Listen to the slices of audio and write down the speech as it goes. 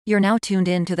You're now tuned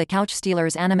in to the Couch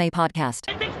Stealers Anime Podcast.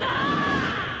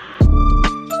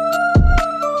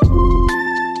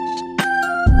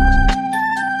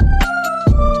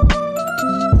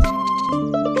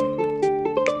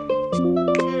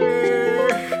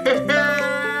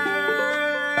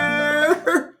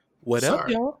 What up,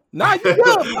 Sorry. y'all? Nah, you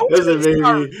good. Listen,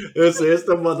 baby. It's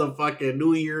the motherfucking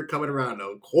New Year coming around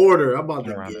the corner. I'm about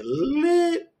to get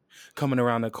lit. Coming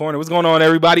around the corner. What's going on,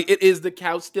 everybody? It is the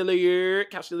Couch Stealer year.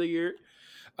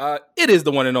 It is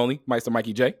the one and only Meister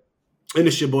Mikey J. And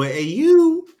it's your boy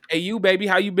AU. AU, baby,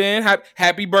 how you been?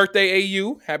 Happy birthday,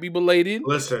 AU. Happy belated.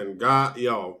 Listen, I went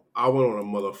on a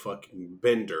motherfucking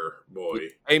bender, boy.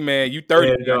 Hey, man, you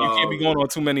 30. And, you can't be going on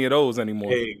too many of those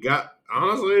anymore. Hey,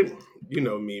 honestly, you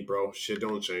know me, bro. Shit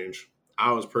don't change.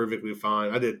 I was perfectly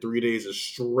fine. I did 3 days of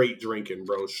straight drinking,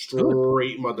 bro.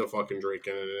 Straight motherfucking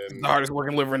drinking. And the hardest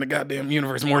working liver in the goddamn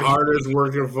universe, more hardest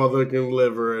working fucking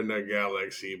liver in the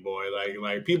galaxy, boy.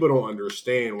 Like people don't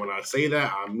understand when I say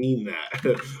that. I mean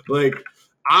that. Like,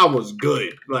 I was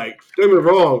good. Like, don't get me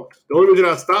wrong. The only reason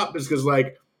I stopped is because,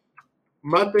 like,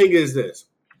 my thing is this.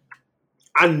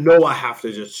 I know I have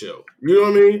to just chill. You know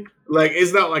what I mean? Like,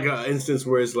 it's not like an instance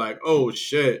where it's like, oh,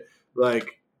 shit,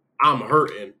 like, I'm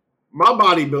hurting. My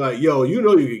body be like, yo, you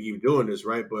know you can keep doing this,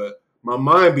 right? But my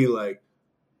mind be like,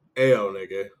 hey, yo,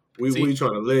 nigga, we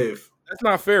trying to live. That's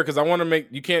not fair because I want to make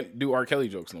you can't do R. Kelly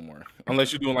jokes no more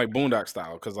unless you're doing like Boondock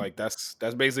style because like that's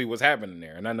basically what's happening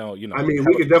there. And I know I mean,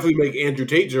 we could definitely make Andrew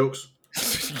Tate jokes.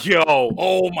 Yo,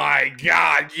 oh my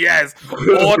God, yes. We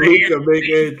can make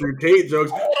Andrew Tate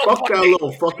jokes. Fuck that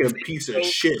little fucking piece of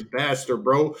shit bastard,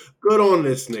 bro. Good on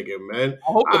this nigga, man.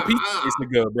 I hope the pizza tastes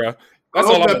good, bro. That's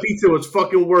I hope that pizza was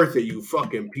fucking worth it, you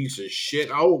fucking piece of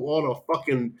shit. I hope all the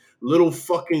fucking little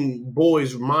fucking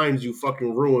boys' minds you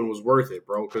fucking ruined was worth it,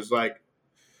 bro. Because, like,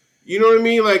 you know what I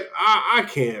mean? Like, I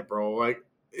can't, bro. Like,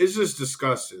 it's just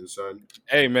disgusting, son.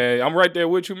 Hey, man, I'm right there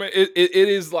with you, man. It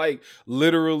is, like,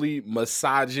 literally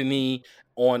misogyny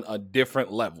on a different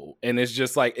level. And it's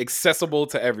just, like, accessible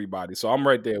to everybody. So I'm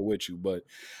right there with you. But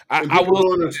I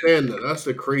will understand that. That's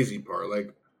the crazy part.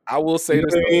 Like, I will say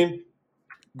this.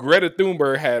 Greta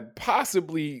Thunberg had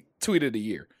possibly tweet of the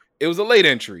year. It was a late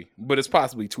entry, but it's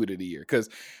possibly tweet of the year because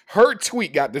her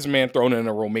tweet got this man thrown in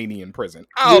a Romanian prison.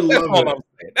 Oh, that's all I'm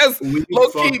saying. That's low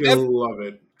key. Love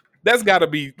it. That's got to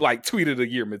be like tweet of the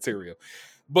year material.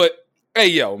 But hey,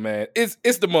 yo, man, it's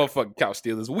the motherfucking Couch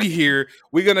Stealers. We here.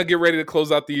 We're gonna get ready to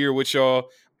close out the year with y'all.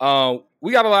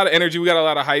 We got a lot of energy. We got a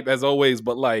lot of hype as always.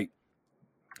 But like,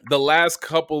 the last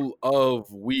couple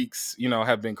of weeks, you know,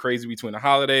 have been crazy between the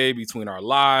holiday, between our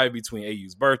live, between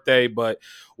AU's birthday. But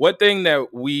one thing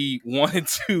that we wanted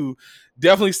to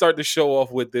definitely start the show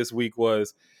off with this week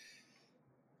was,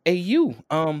 AU,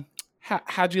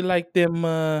 how'd you like them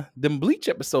Bleach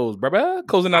episodes, bruh?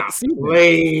 Closing out the season.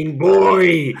 Lame,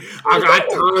 boy. I got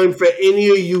time for any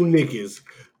of you niggas.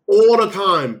 All the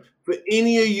time. For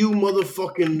any of you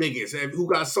motherfucking niggas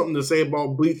who got something to say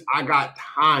about Bleach, I got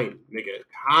time, nigga.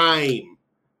 Time.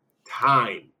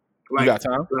 Like, you got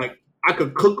time? Like, I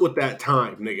could cook with that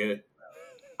time, nigga.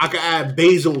 I could add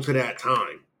basil to that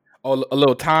time. Oh, a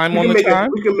little time on the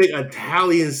time? We can make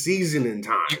Italian seasoning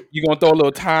time. You gonna throw a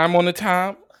little time on the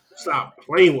time? Stop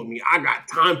playing with me. I got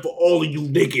time for all of you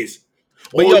niggas.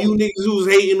 You niggas who's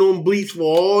hating on Bleach for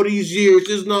all these years,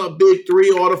 it's not Big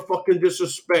Three, all the fucking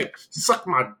disrespect. Suck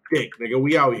my dick, nigga.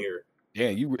 We out here.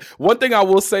 Yeah, one thing I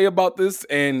will say about this,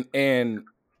 and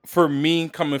for me,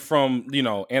 coming from, you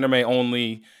know, anime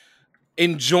only,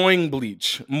 enjoying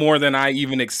Bleach more than I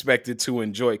even expected to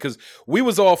enjoy, because we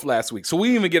was off last week, so we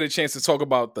didn't even get a chance to talk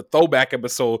about the throwback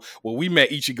episode where we met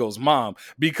Ichigo's mom,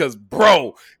 because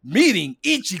bro, meeting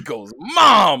Ichigo's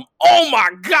mom, oh my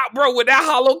God, bro, when that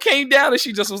hollow came down and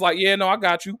she just was like, yeah, no, I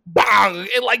got you, bang,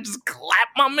 it like just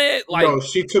clapped my man. Like, bro,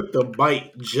 she took the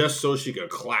bite just so she could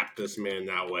clap this man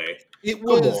that way. It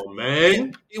was, come on,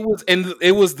 man.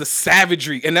 It was the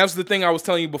savagery, and that's the thing I was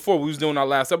telling you before. We was doing our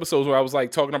last episodes where I was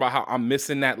like talking about how I'm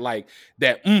missing that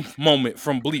moment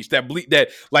from Bleach.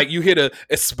 That like you hit a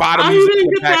spot of music. You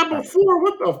didn't get that before.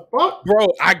 What the fuck, bro?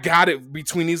 I got it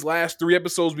between these last 3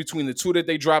 episodes, between the 2 that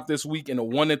they dropped this week and the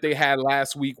 1 that they had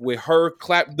last week with her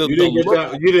clap. You didn't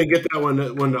get that when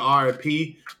the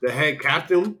RP, the head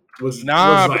captain was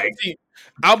like.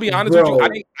 I'll be honest with you.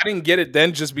 I didn't get it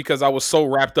then, just because I was so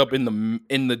wrapped up in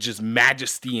the just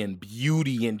majesty and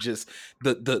beauty and just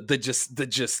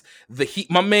the heat.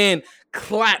 My man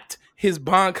clapped his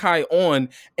Bankai on,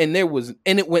 and it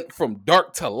went from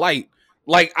dark to light.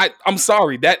 Like I'm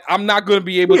sorry that I'm not going to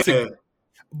be able to.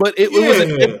 But it was a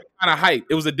different kind of hype.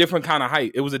 It was a different kind of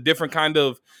hype. It was a different kind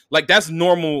of like that's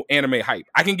normal anime hype.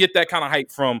 I can get that kind of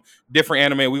hype from different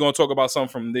anime. We're gonna talk about some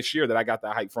from this year that I got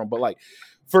that hype from. But like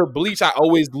for Bleach, I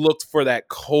always looked for that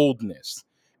coldness.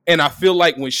 And I feel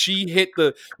like when she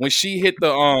took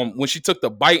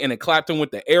the bite and it clapped him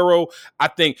with the arrow, I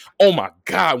think, oh my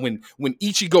God, when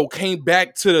Ichigo came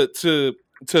back to the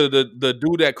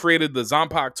dude that created the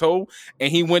Zanpakuto Toe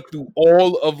and he went through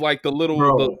all of like the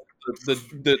little the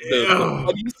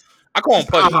putties. I call them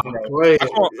putties.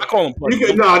 I call them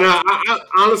putties.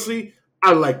 Honestly,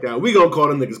 I like that. We gonna call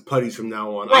them niggas putties from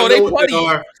now on. Bro, I know what they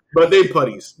are, but they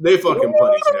putties. They fucking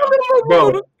putties now.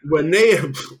 Bro, when they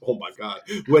oh my God.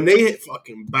 When they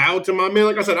fucking bowed to my man,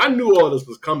 like I said, I knew all this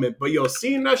was coming. But yo,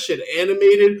 seeing that shit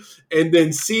animated and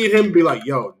then seeing him be like,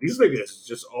 yo, these niggas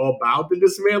just all bowed to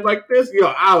this man like this. Yo,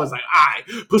 I was like, alright,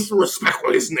 put some respect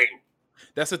on his name.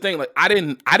 That's the thing. Like I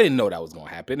didn't know that was gonna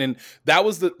happen. And that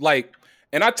was the like,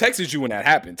 and I texted you when that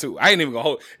happened too. I ain't even gonna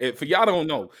hold it. For y'all don't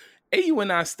know. AU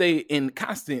and I stay in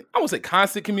constant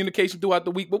communication throughout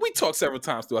the week, but we talk several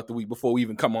times throughout the week before we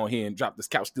even come on here and drop this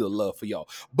couch still love for y'all.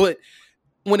 But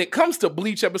when it comes to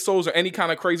Bleach episodes or any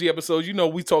kind of crazy episodes, you know,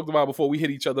 we talked about before we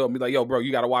hit each other up and be like, yo, bro,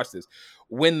 you got to watch this.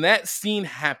 When that scene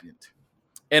happened,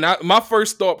 and my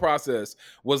first thought process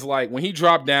was like, when he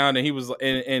dropped down and he was,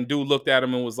 and dude looked at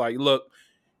him and was like, look,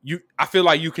 I feel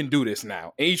like you can do this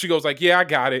now. And Ichigo's like, yeah, I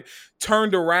got it.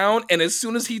 Turned around, and as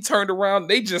soon as he turned around,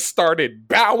 they just started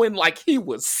bowing like he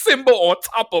was Simba on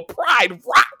top of Pride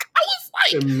Rock. I was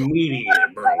like, immediate,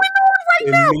 bro.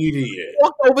 Immediate.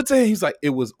 Walked over to him. He's like,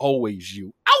 it was always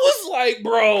you. I was like,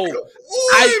 bro,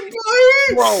 I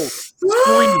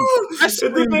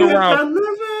screamed around.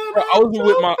 Bro, I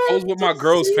was with my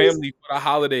girl's family for the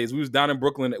holidays. We was down in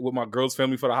Brooklyn with my girl's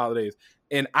family for the holidays.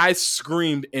 And I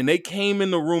screamed, and they came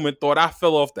in the room and thought I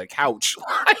fell off the couch.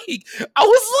 Like, I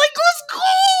was like, let's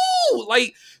go!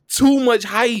 Like, too much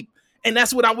hype. And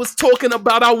that's what I was talking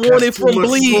about. I wanted from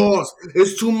Bleach.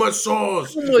 It's too much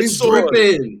sauce. It's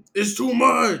dripping. It's too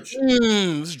much.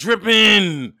 It's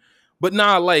dripping. But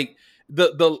nah, like,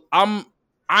 I'm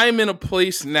in a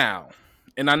place now,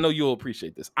 and I know you'll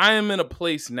appreciate this. I am in a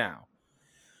place now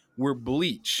where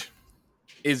Bleach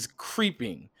is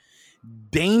creeping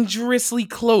dangerously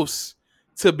close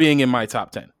to being in my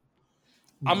top 10.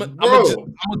 I don't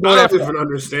even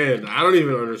understand. I don't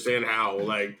even understand how.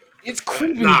 Like, it's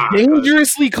creeping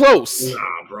dangerously close. Nah,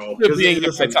 bro. To being in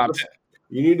my top 10.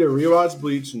 You need to rewatch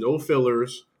Bleach. No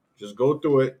fillers. Just go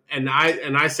through it. And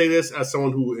I say this as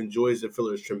someone who enjoys the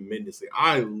fillers tremendously.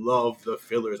 I love the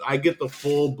fillers. I get the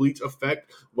full Bleach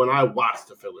effect when I watch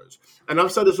the fillers. And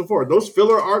I've said this before. Those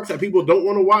filler arcs that people don't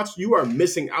want to watch, you are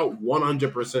missing out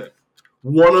 100%.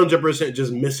 100%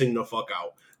 just missing the fuck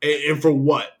out. And for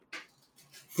what?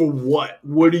 For what?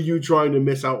 What are you trying to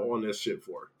miss out on this shit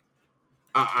for?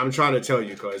 I'm trying to tell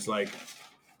you, because, like,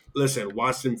 listen,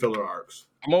 watch them filler arcs.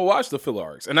 I'm going to watch the filler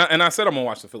arcs. And I said I'm going to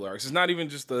watch the filler arcs. It's not even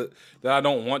just that I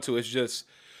don't want to. It's just,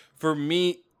 for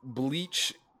me,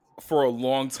 Bleach, for a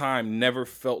long time, never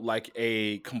felt like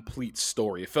a complete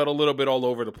story. It felt a little bit all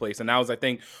over the place. And that was, I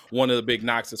think, one of the big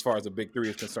knocks as far as the big three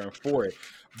is concerned for it.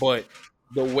 But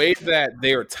the way that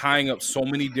they are tying up so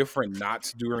many different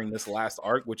knots during this last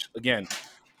arc, which, again,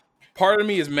 part of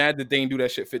me is mad that they didn't do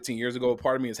that shit 15 years ago.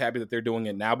 Part of me is happy that they're doing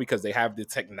it now because they have the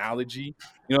technology.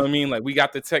 You know what I mean? Like, we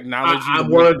got the technology. I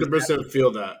 100%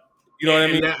 feel that. You know what I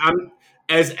mean? I'm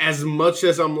as much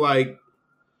as I'm like,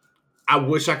 I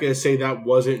wish I could say that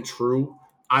wasn't true.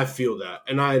 I feel that,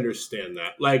 and I understand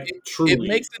that. Like, truly. It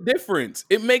makes a difference.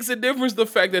 It makes a difference, the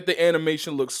fact that the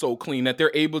animation looks so clean, that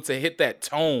they're able to hit that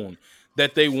tone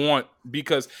that they want.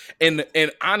 Because, and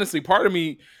honestly, part of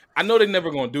me, I know they're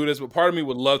never going to do this, but part of me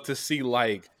would love to see,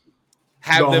 like,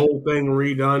 have the whole thing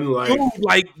redone. Like, dude,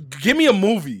 like, give me a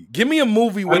movie. Give me a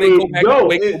movie when they go back to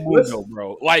Waco Mundo,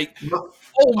 bro. Like,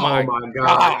 oh my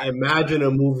God. Imagine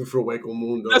a movie for Waco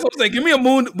Mundo. That's what I'm saying. Give me a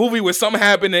movie where something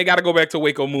happened and they got to go back to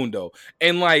Waco Mundo.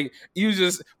 And, like, you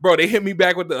just, bro, they hit me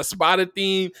back with the Espada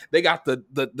theme. They got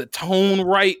the tone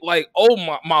right. Like,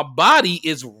 oh, my body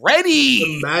is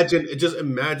ready.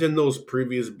 Imagine those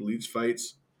previous Bleach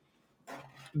fights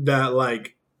that,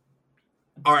 like,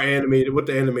 are animated with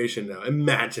the animation now.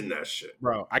 Imagine that shit.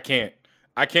 Bro, I can't.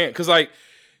 Because, like,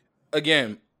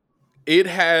 again, it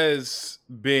has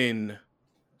been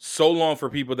so long for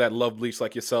people that love Bleach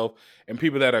like yourself and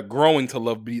people that are growing to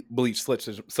love Bleach such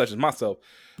as myself.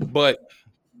 But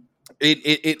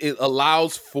it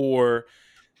allows for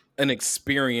an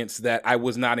experience that I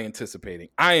was not anticipating.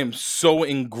 I am so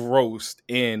engrossed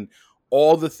in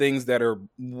all the things that are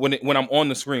when I'm on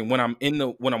the screen, when I'm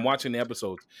watching the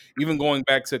episodes, even going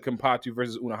back to Kenpachi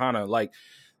versus Unohana, like,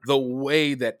 the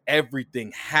way that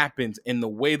everything happens and the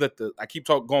way that I keep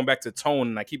going back to tone,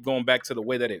 and I keep going back to the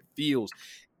way that it feels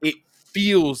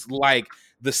like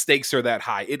the stakes are that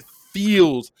high. It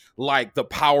feels like the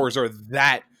powers are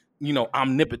that,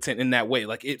 omnipotent in that way.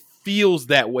 Like, it feels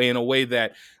that way in a way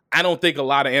that I don't think a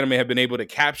lot of anime have been able to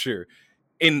capture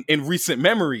in recent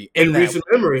memory. Yeah. You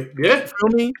feel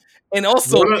me? And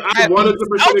also, I 100%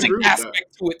 agree with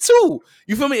aspect to it too.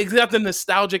 You feel me? It's got the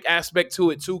nostalgic aspect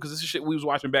to it too, because this is shit we was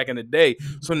watching back in the day.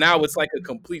 So now it's like a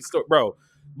complete story, bro.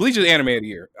 Bleach is anime of the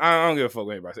year. I don't give a fuck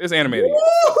what anybody says. It's anime of the year.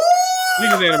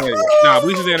 Bleach is anime of the year. Nah,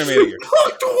 Bleach is anime of the year.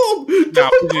 Nah,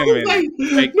 Bleach is anime of the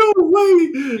year. Like, no way.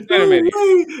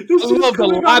 I loved a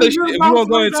lot of shit. If you want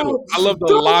to go into it, I loved a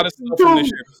lot of stuff from this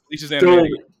year. Bleach is anime of the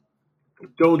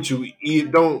year.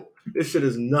 Don't. This shit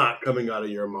is not coming out of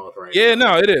your mouth right now. Yeah,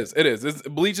 no, it is. It's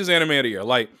Bleach is anime of the year.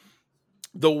 Like,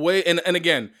 the way, and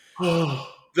again, hold on.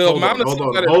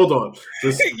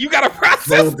 You gotta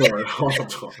process. Hold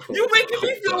on. You making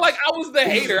me feel like I was the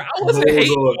hater. I wasn't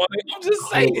hating on it. I'm just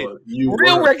saying.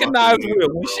 Real recognize real.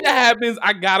 When shit happens,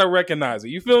 I gotta recognize it.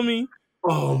 You feel me?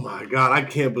 Oh my god, I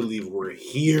can't believe we're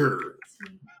here.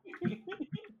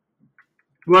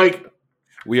 Like,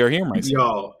 we are here, my son.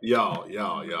 Y'all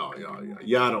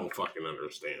don't fucking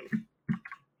understand.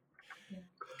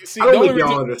 See, I don't think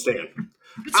y'all understand.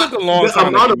 It took a long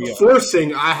time. The amount of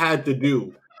forcing I had to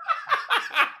do.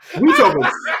 We talking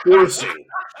forcing.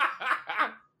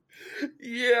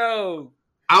 Yo,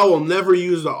 I will never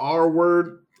use the R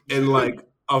word in like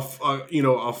a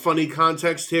funny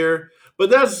context here,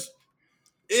 but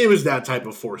it was that type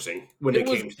of forcing when it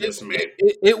came to this man.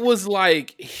 It was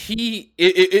like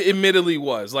it admittedly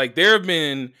was. Like, there have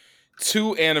been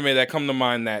 2 anime that come to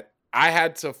mind that I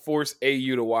had to force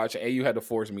AU to watch, and AU had to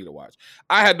force me to watch.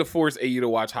 I had to force AU to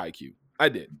watch Haikyuu. I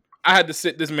did. I had to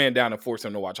sit this man down and force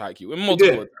him to watch Haikyuu. And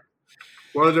multiple times.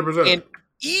 100%. And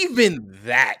even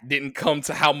that didn't come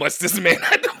to how much this man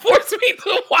had to force me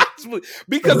to watch Bleach,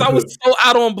 because I was so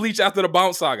out on Bleach after the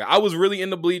Bounce Saga. I was really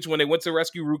into Bleach when they went to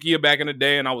rescue Rukia back in the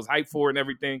day, and I was hyped for it and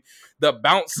everything. The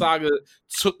Bounce Saga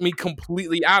took me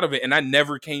completely out of it, and I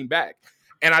never came back.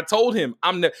 And I told him,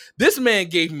 this man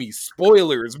gave me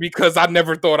spoilers because I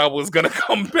never thought I was going to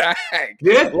come back.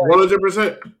 Yeah,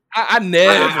 100%. I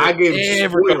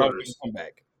never thought I was going to come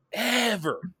back.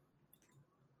 Ever.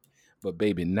 But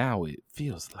baby, now it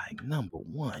feels like number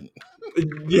 1.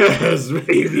 Yes,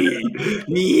 baby.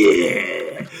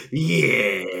 Yeah. We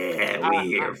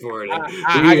here for it.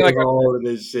 I like all of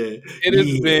this shit. It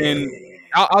has been.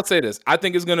 I'll say this. I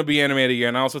think it's going to be anime of the year,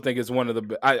 and I also think it's one of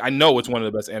the. I know it's one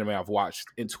of the best anime I've watched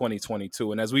in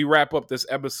 2022. And as we wrap up this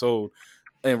episode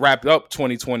and wrap up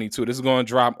 2022, this is going to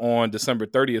drop on December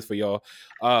 30th for y'all.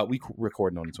 We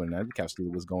recording on the 29th. The Couch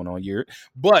Studio was going on year,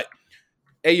 but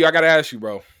hey, I got to ask you,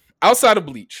 bro. Outside of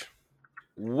Bleach,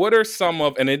 what are some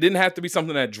of, and it didn't have to be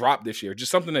something that dropped this year,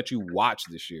 just something that you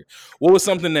watched this year. What was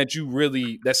something that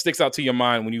that sticks out to your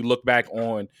mind when you look back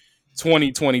on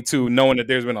 2022, knowing that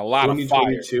there's been a lot of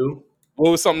fire?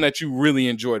 What was something that you really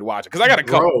enjoyed watching? Because I got a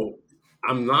couple. Bro,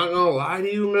 I'm not going to lie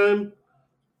to you, man.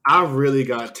 I really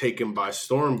got taken by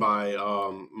storm by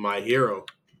My Hero.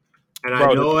 And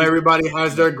I know everybody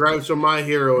has their gripes with My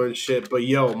Hero and shit, but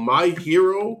yo, My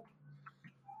Hero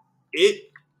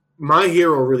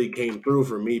really came through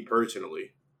for me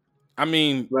personally. I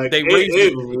mean, like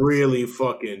it really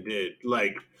fucking did.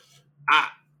 Like,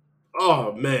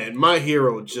 My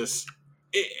Hero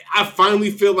I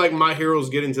finally feel like My Hero's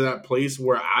getting to that place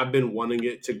where I've been wanting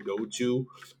it to go to,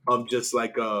 of just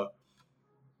like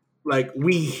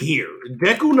we here.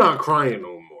 Deku not crying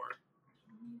no more.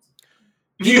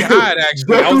 He died,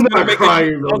 actually. Deku not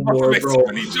crying no more, bro.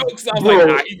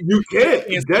 You can't.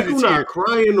 Deku not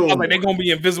crying no more. Like, they're gonna be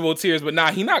invisible tears, but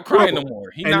he not crying no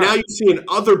more. Now you're seeing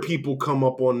other people come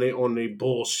up on their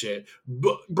bullshit.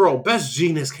 Bro, Best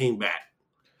Genius came back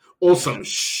on some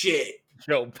shit.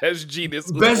 Yo, Best Genius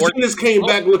came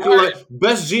back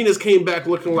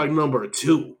looking like number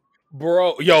 2.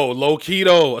 Bro, yo, low-key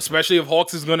though, especially if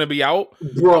Hawks is gonna be out.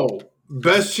 Bro,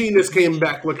 Best Genius came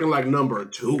back looking like number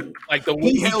 2. Like, the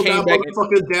he held that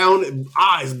motherfucker down,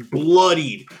 eyes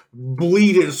bloodied,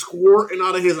 bleeding, squirting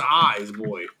out of his eyes,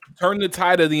 boy. Turn the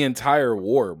tide of the entire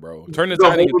war, bro. Turn the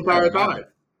tide of the entire tide.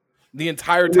 The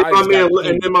entire tide.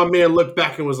 And then my man looked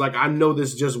back and was like, I know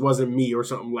this just wasn't me or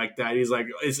something like that. He's like,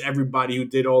 it's everybody who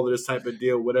did all of this type of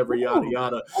deal, whatever, yada,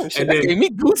 yada. Oh, shit, and then gave me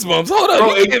goosebumps. Hold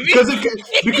on.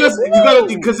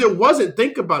 Because it wasn't.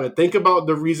 Think about it. Think about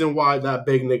the reason why that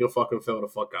big nigga fucking fell the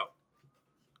fuck out.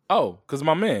 Oh, because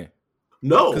my man.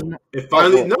 No. It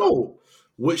finally, no.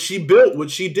 What she built,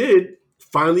 what she did,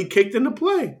 finally kicked into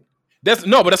play. But that's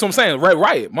what I'm saying. Red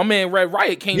Riot, my man, Red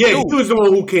Riot came through. Yeah, he was the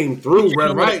one who came through.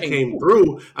 Red Riot came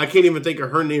through. I can't even think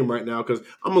of her name right now because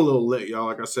I'm a little lit, y'all.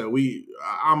 Like I said,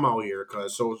 I'm out here,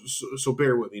 cause so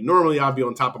bear with me. Normally I'll be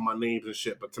on top of my names and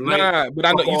shit, but tonight, but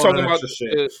I know you talking about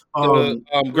shit.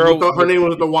 girl. Her name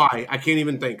was the Y. I can't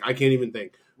even think.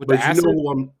 But you know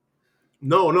who I'm.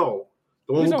 No,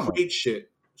 the one who creates shit.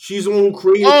 She's the one who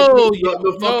created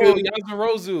the fucking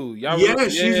Yazarozu. Yeah,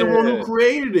 she's the one who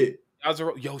created it.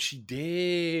 Yo, she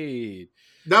did.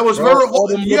 That was her.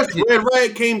 Yes, Red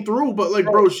Riot came through, but like,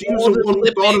 bro, she was the one who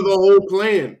thought of the whole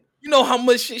plan. You know how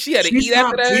much shit she had to eat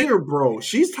after that? She's top tier, bro.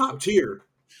 She's top tier.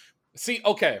 See,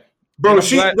 okay. Bro,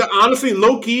 honestly,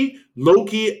 low key,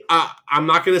 I'm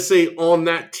not going to say on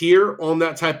that tier, on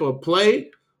that type of play,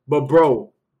 but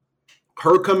bro,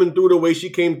 her coming through the way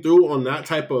she came through on that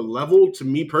type of level, to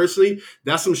me personally,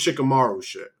 that's some Shikamaru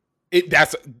shit.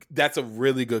 That's a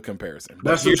really good comparison.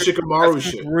 That's some Shikamaru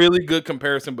shit. Really good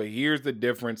comparison, but here's the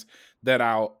difference that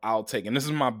I'll take. And this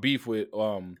is my beef with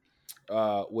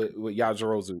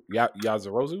Yazarozu.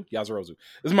 Yazarozu. This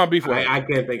is my beef with her. I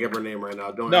can't think of her name right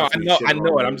now. I know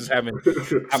it. I'm just having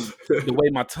the way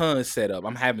my tongue's set up.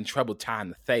 I'm having trouble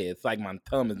trying to say it. It's like my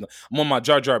thumb is. I'm on my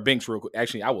Jar Jar Binks real quick.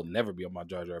 Actually, I will never be on my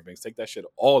Jar Jar Binks. Take that shit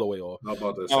all the way off. How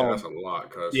about this? That's a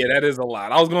lot. Yeah, that is a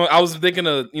lot. I was thinking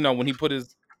of when he put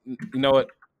his. You know what?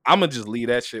 I'm gonna just leave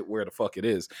that shit where the fuck it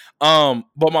is. But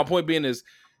my point being is,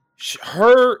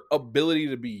 her ability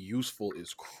to be useful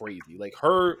is crazy. Like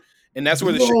her. And that's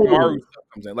where the Shikamaru stuff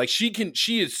comes in. Like she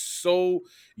is so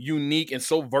unique and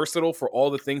so versatile for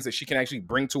all the things that she can actually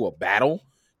bring to a battle.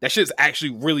 That shit is actually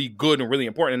really good and really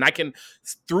important. And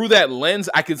through that lens,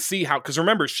 I can see how. Because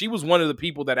remember, she was one of the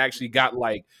people that actually got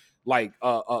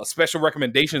special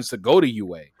recommendations to go to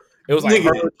UA. It was like,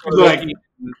 wasn't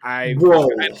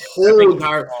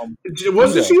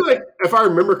she like? If I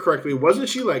remember correctly, wasn't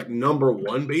she like number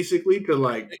one basically? To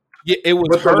like. Yeah, it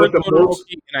was her, and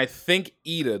I think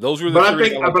Ida. Those were the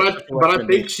three. But I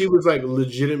think she was like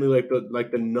legitimately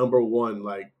like the number one.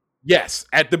 Like yes,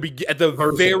 at the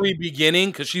very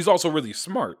beginning, because she's also really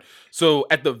smart. So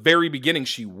at the very beginning,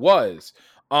 she was.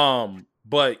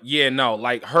 But yeah, no,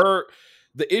 like her.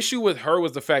 The issue with her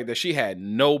was the fact that she had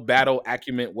no battle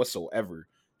acumen whatsoever.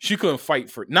 She couldn't fight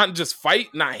not just fight,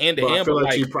 not hand to hand. I feel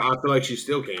like she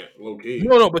still can't. Low key.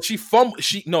 No, but she's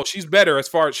better as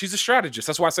far as she's a strategist.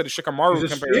 That's why I said the Shikamaru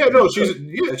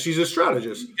comparison. She's a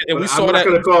strategist. And we saw that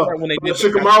when they did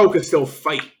Shikamaru could still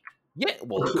fight. Yeah,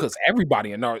 well, because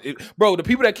everybody in Naruto, bro, the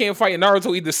people that can't fight in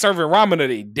Naruto either serving ramen or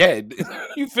they dead.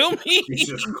 You feel me?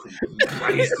 Jesus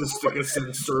Christ, this nigga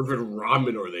said serving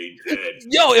ramen or they dead.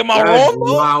 Yo, am I wrong?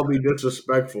 Wildly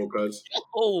disrespectful, cuz.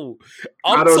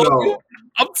 I don't know.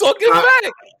 I'm talking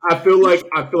back. I feel like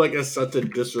it's such a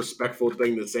disrespectful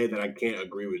thing to say that I can't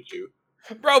agree with you.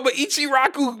 Bro, but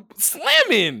Ichiraku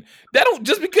slamming. That don't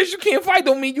just because you can't fight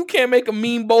don't mean you can't make a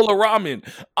mean bowl of ramen.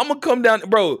 I'm gonna come down,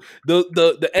 bro.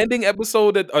 The ending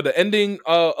episode the ending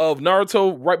of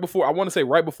Naruto right before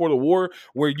the war,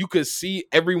 where you could see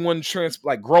everyone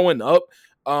growing up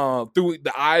through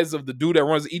the eyes of the dude that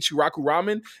runs Ichiraku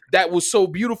Ramen. That was so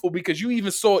beautiful because you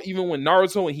even saw when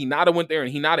Naruto and Hinata went there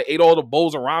and Hinata ate all the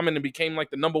bowls of ramen and became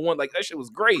like the number one. Like that shit was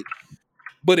great.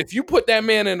 But if you put that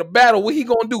man in a battle, what he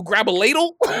gonna do? Grab a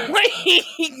ladle?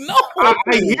 No. I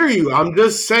hear you. I'm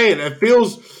just saying. It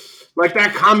feels like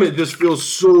that comment just feels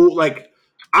so like.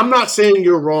 I'm not saying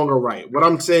you're wrong or right. What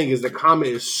I'm saying is the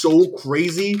comment is so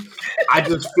crazy. I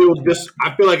just feel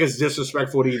I feel like it's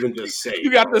disrespectful to even just say.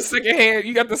 You got the second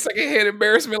hand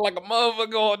embarrassment like a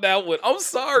motherfucker on that one. I'm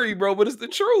sorry, bro, but it's the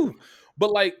truth.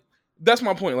 But like. That's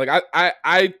my point. Like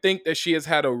I think that she has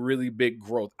had a really big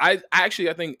growth. I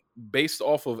think based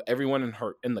off of everyone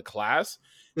in the class,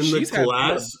 she's had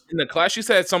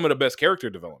some of the best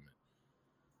character development.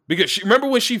 Because remember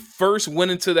when she first went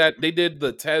into that, they did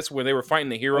the test where they were fighting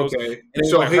the heroes. Okay. And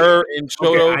so her and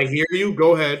Shoto. Okay, I hear you.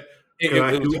 Go ahead.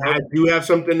 I do have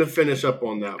something to finish up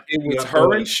on that. It was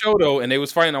her and Shoto, and they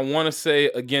was fighting. I want to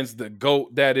say against the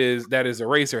goat that is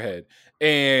Eraserhead,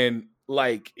 and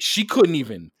like she couldn't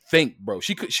even think, bro.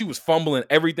 She was fumbling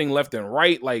everything left and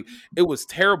right. Like it was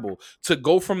terrible to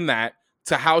go from that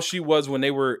to how she was when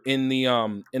they were in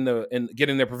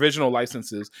getting their provisional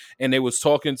licenses, and they was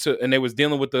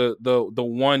dealing with the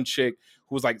one chick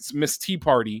who was like Miss Tea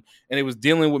Party, and they was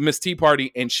dealing with Miss Tea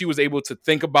Party, and she was able to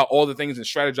think about all the things and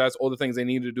strategize all the things they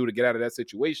needed to do to get out of that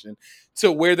situation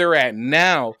to where they're at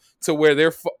now, to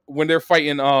where when they're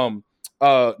fighting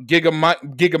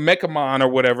GigaMechaMon or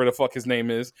whatever the fuck his name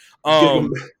is.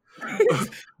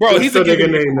 Bro, That's he's the a nigga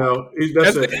Giga name now.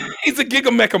 That's it. He's a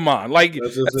GigaMechaMon. Like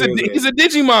he's a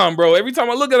Digimon, bro. Every time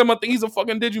I look at him, I think he's a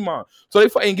fucking Digimon. So they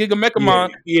fighting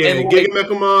GigaMechaMon. Yeah, and like,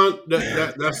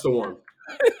 GigaMechaMon. That's the one.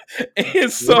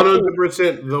 And so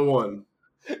 100% the one.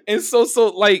 And so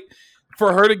like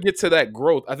for her to get to that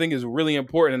growth, I think is really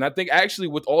important. And I think actually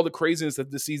with all the craziness that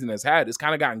this season has had, it's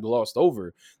kind of gotten glossed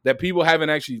over that people haven't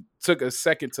actually took a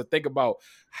second to think about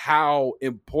how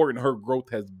important her growth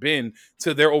has been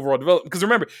to their overall development. Because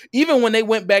remember, even when they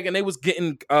went back and they was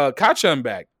getting Kachan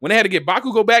back, when they had to get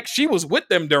Bakugo back, she was with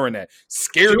them during that.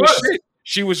 Scared as shit.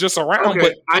 She was just around,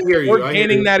 but I hear you. We're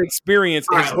gaining that experience.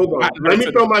 All right, hold on. Let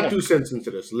me throw my 2 cents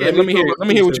into this. Let me hear what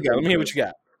you got. Let me hear what you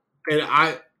got. And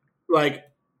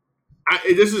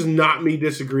this is not me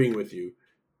disagreeing with you.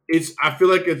 I feel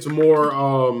like it's more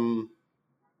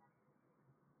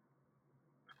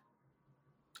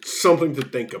something to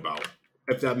think about,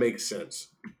 if that makes sense.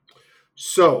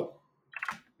 So,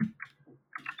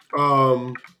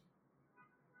 I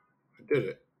did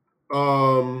it.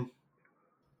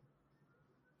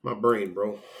 My brain,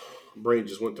 bro. Brain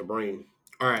just went to brain.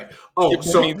 All right. Oh,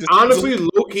 so honestly,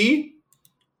 low key,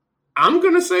 I'm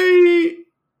gonna say.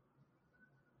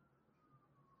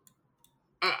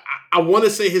 I want to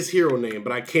say his hero name,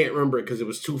 but I can't remember it because it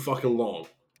was too fucking long.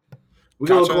 We're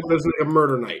gonna call this nigga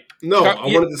Murder Knight. No, I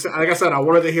wanted to say, like I said, I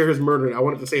wanted to hear his murder. I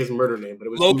wanted to say his murder name, but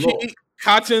it was too long.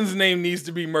 Kachan's name needs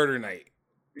to be Murder Knight.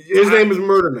 His name is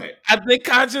Murder Knight. I think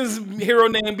Kachan's hero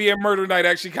name being Murder Knight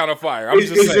actually kind of fire. It's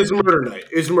just Murder Knight.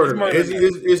 It's Murder Knight.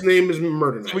 His name is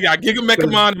Murder Knight. So we got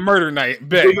GigaMechaMon and Murder Knight.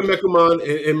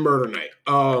 GigaMechaMon and Murder Knight.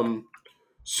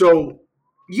 So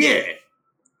yeah.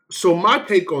 So my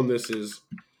take on this is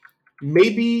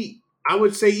maybe I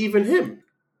would say even him.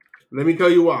 Let me tell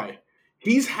you why.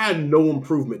 He's had no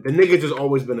improvement. The nigga just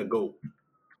always been a GOAT.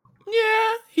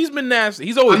 Yeah, he's been nasty.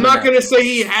 He's always. I'm not gonna say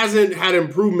he hasn't had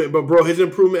improvement, but bro, his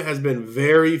improvement has been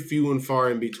very few and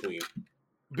far in between.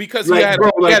 Because he had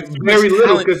very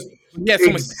little. Because he had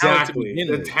so much talent to begin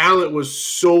the with. talent was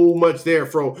so much there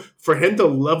for him to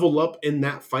level up in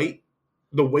that fight.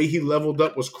 The way he leveled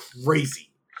up was crazy.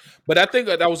 But I think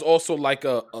that was also like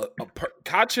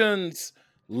Kachan's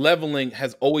leveling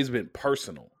has always been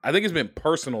personal. I think it's been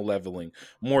personal leveling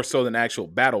more so than actual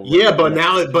battle. Yeah,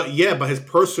 but his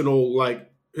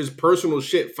personal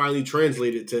shit finally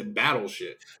translated to battle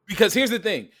shit. Because here's the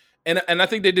thing, and I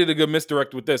think they did a good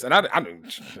misdirect with this. And I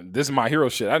this is my hero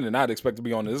shit. I did not expect to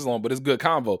be on this long, but it's good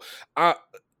convo.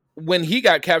 When he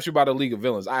got captured by the League of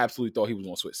Villains, I absolutely thought he was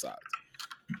going to switch sides.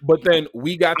 But then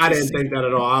we got. I didn't think that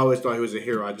at all. I always thought he was a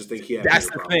hero. I just think he had. That's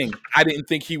the thing. I didn't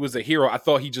think he was a hero. I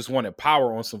thought he just wanted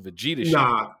power on some Vegeta shit.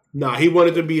 Nah. He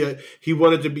wanted to be a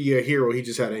hero. He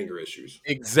just had anger issues.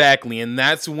 Exactly, and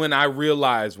that's when I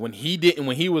realized when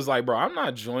he was like, "Bro, I'm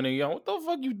not joining y'all. What the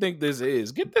fuck you think this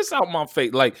is? Get this out my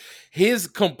face!" Like his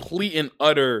complete and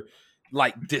utter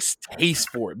distaste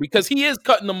for it, because he is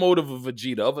cutting the motive of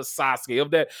Vegeta, of a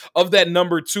Sasuke, of that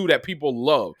number 2 that people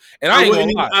love. And I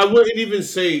wouldn't even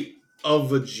say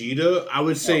of Vegeta. I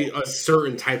would say a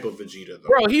certain type of Vegeta, though.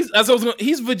 Bro, he's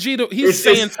Vegeta. He's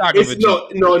Saiyan Saga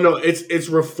Vegeta. No. It's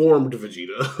reformed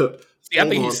Vegeta. See, I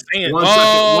think he's saying.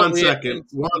 One second.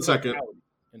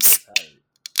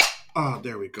 Oh,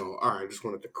 there we go. All right, I just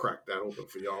wanted to crack that open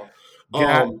for y'all.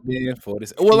 For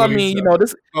this. Well, I mean,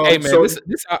 this. Hey, man,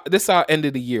 this our end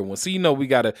of the year one. So we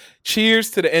gotta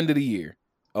cheers to the end of the year.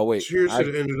 Oh wait, cheers to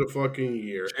the end of the fucking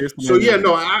year. So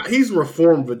yeah, he's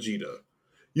reformed Vegeta.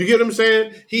 You get what I'm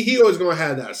saying? He always gonna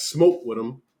have that smoke with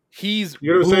him. You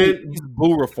know what I'm saying? He's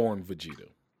Boo reformed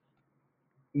Vegeta.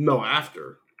 No,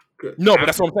 after. No, but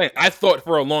that's what I'm saying. I thought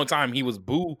for a long time he was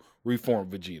Boo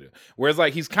reformed Vegeta. Whereas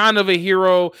he's kind of a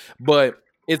hero, but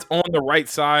it's on the right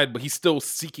side, but he's still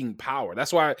seeking power.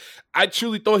 That's why I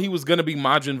truly thought he was going to be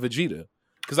Majin Vegeta,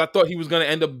 because I thought he was going to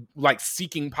end up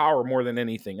seeking power more than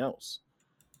anything else.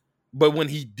 But when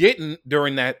he didn't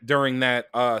during that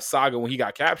saga, when he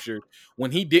got captured,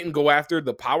 when he didn't go after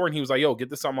the power and he was like, "Yo, get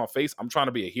this on my face. I'm trying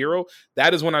to be a hero."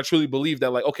 That is when I truly believe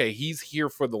that, okay, he's here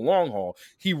for the long haul.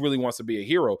 He really wants to be a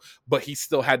hero, but he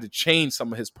still had to change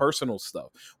some of his personal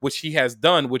stuff, which he has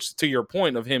done, which to your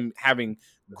point of him having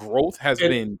growth has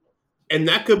been. And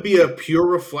that could be a pure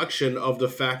reflection of the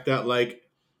fact that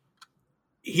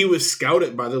he was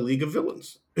scouted by the League of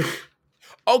Villains.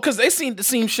 Oh, because they seen the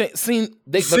same shit. Bro,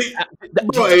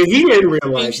 he didn't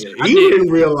realize it. He didn't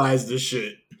realize the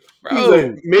shit.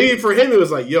 Bro. Maybe for him it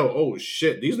was oh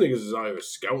shit, these niggas is out here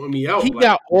scouting me out. He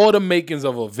got all the makings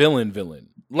of a villain.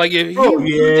 If he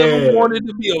really wanted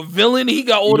to be a villain, he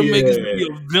got all the makings to be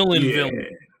a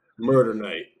villain. Murder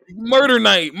Knight. Murder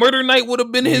Knight. Murder Knight would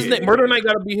have been his name. Murder Knight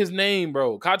got to be his name,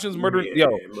 bro. Kachan's Murder.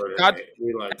 Murder Kach,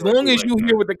 Knight. as long as you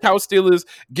hear with the Couch Stealers,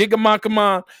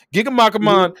 GigaMechaMon,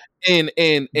 and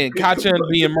Kachan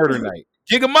being Murder Knight.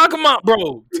 GigaMechaMon,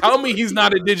 bro. Tell me he's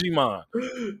not a Digimon.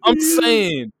 I'm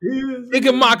saying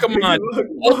GigaMechaMon,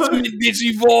 Ultimate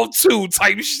Digivolve 2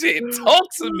 type shit. Talk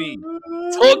to me.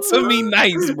 Talk to me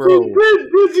nice, bro.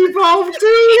 Digivolve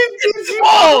 2.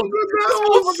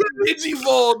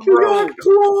 Digivolve, bro. He got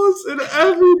claws and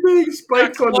everything.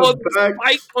 Spikes on the back.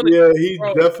 Yeah, he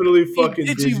definitely fucking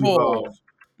Digivolve.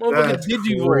 That's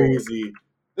crazy.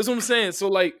 That's what I'm saying. So,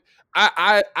 like,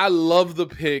 I love the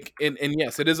pick, and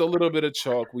yes, it is a little bit of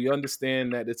chalk. We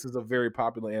understand that this is a very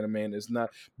popular anime, and it's not.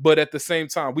 But at the same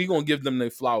time, we gonna give them their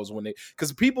flowers when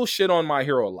because people shit on My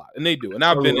Hero a lot, and they do, and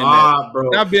I've been in that, bro.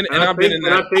 And I think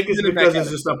it's because it's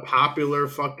just a popular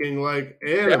fucking like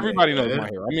anime. Everybody knows My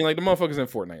Hero. I mean, like the motherfuckers in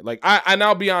Fortnite. Like and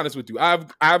I'll be honest with you,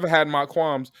 I've had my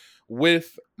qualms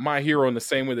with My Hero in the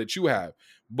same way that you have.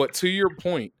 But to your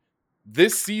point,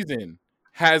 this season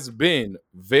has been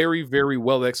very, very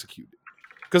well executed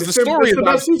because the story is the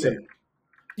best season.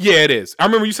 Yeah, it is. I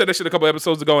remember you said that shit a couple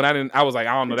episodes ago, and I was like,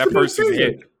 I don't know, that first season.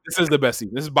 Yeah, this is the best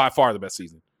season. This is by far the best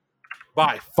season.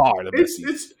 By far the best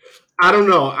season. I don't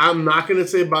know. I'm not going to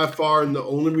say by far, and the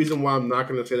only reason why I'm not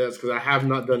going to say that is because I have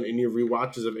not done any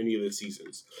rewatches of any of the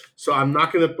seasons. So I'm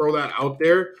not going to throw that out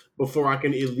there before I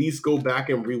can at least go back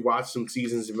and rewatch some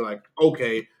seasons and be like,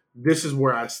 okay, this is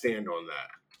where I stand on that.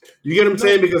 You get what I'm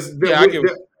saying? Because I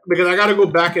got to go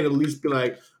back and at least be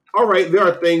like, all right, there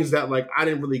are things that like I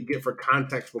didn't really get for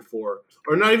context before,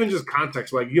 or not even just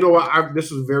context. Like, you know what? This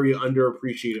was a very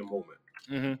underappreciated moment.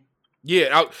 Mm-hmm. Yeah,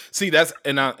 I'll see that's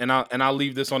and I'll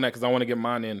leave this on that because I want to get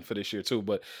mine in for this year too.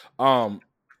 But and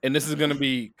this is gonna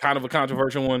be kind of a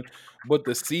controversial one. But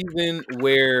the season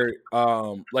where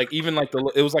like even like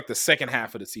it was like the second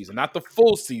half of the season, not the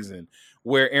full season,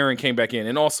 where Aaron came back in.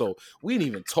 And also, we didn't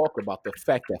even talk about the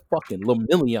fact that fucking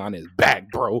Lemillion is back,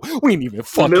 bro. We didn't even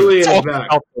fucking talk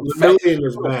about Lemillion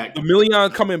is back.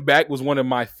 Lemillion coming back was one of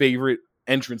my favorite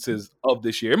entrances of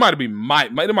this year. It might have been my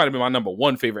number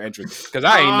one favorite entrance because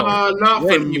I ain't know. Not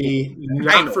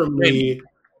for me.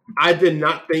 I did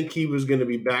not think he was going to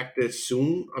be back this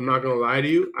soon. I'm not going to lie to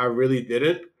you. I really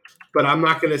didn't. But I'm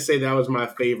not going to say that was my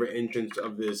favorite entrance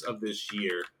of this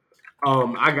year.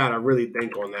 I gotta really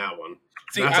think on that one.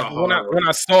 See, when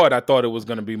I saw it, I thought it was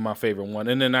going to be my favorite one.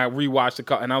 And then I rewatched the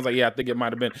cut, and I was like, yeah, I think it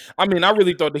might have been. I mean, I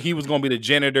really thought that he was going to be the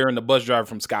janitor and the bus driver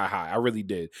from Sky High. I really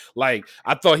did. Like,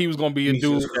 I thought he was going to be a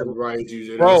dude. Bro,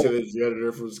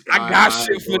 janitor from Sky I got High,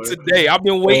 shit for today. I've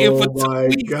been waiting for 2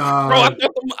 weeks. God. Bro,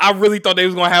 I really thought they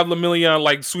was going to have Lemillion,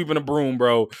 like, sweeping a broom,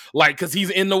 bro. Like, because he's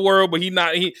in the world, but he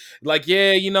used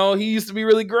to be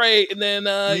really great. And then,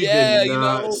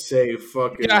 say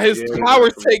fucking got his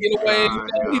powers taken away.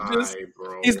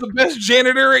 He's the best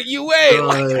janitor at UA.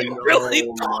 Like, he really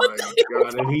thought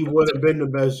that. And he would have been the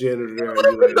best janitor at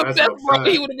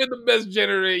UA. He would have been the best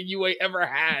janitor at UA ever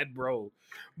had, bro.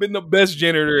 Been the best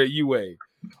janitor at UA.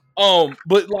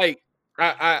 But like,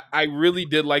 I really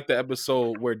did like the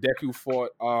episode where Deku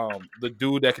fought the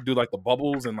dude that could do like the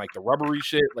bubbles and like the rubbery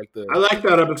shit. I like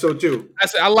that episode too.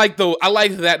 I like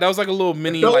that. That was like a little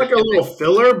mini. It felt like a little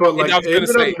filler, but like it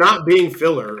ended up not being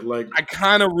filler. Like I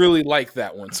kind of really like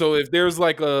that one. So if there's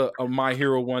like a My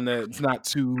Hero one that's not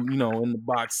too in the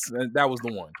box, that was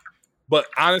the one. But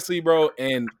honestly, bro,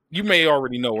 and you may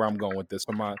already know where I'm going with this.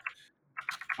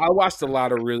 I watched a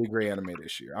lot of really great anime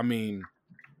this year. I mean,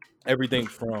 everything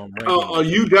from.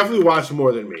 You definitely watched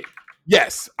more than me.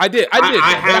 Yes, I did. I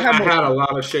had a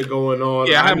lot of shit going on.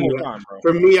 Yeah, I had more time, bro.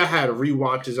 For me, I had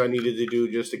rewatches I needed to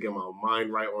do just to get my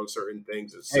mind right on certain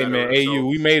things. Hey man, AU,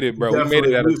 we made it, bro. We made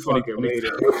it out of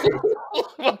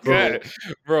 2022.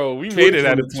 Bro, we made it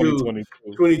out of 2022.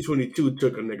 2022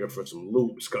 took a nigga for some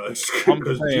loops, cause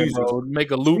Jesus, bro, make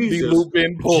a loop, loop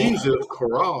in, pull. Jesus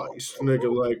Christ,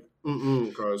 nigga, like.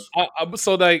 Cause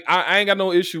so like I ain't got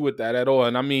no issue with that at all,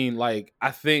 and I mean like I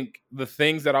think the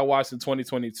things that I watched in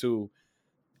 2022,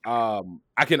 I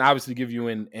can obviously give you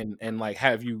and like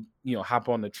have you hop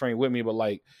on the train with me, but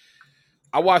like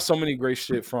I watched so many great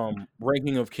shit from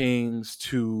Ranking of Kings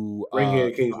to Ranking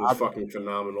of Kings was fucking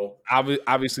phenomenal.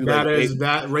 Obviously,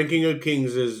 that Ranking of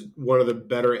Kings is one of the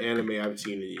better anime I've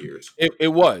seen in years.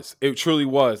 It truly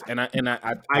was, and I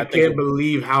can't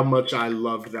believe how much I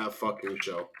loved that fucking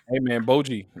show. Hey man,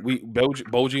 Boji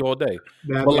all day.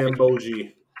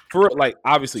 Boji. For like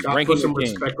obviously, put some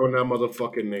respect on that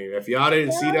motherfucking name. If y'all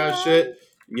didn't see that shit,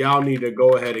 y'all need to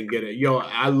go ahead and get it. Yo,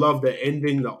 I love the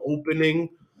ending, the opening,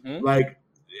 like.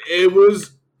 It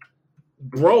was,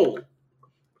 bro.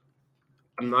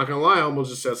 I'm not gonna lie. I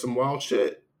almost just said some wild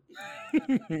shit.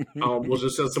 I almost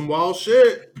just said some wild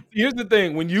shit. Here's the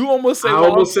thing: when you almost say I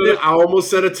almost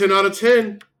said a 10 out of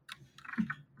 10.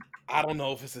 I don't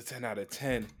know if it's a 10 out of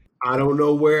 10. I don't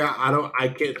know where. I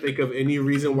can't think of any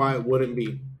reason why it wouldn't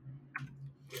be.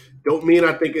 Don't mean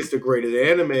I think it's the greatest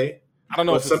anime. I don't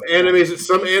know But if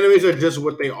some animes are just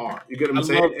what they are. You get what I'm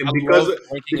saying? And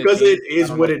because it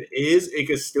is what it is, it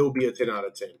could still be a 10 out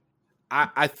of 10.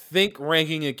 I think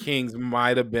Ranking of Kings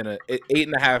might have been a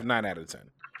 8.5, 9 out of 10.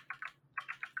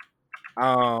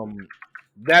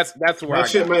 That's where that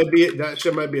shit might be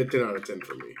a 10 out of 10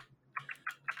 for me.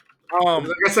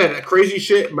 Like I said, that crazy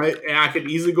shit I could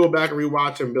easily go back and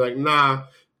rewatch and be like, nah,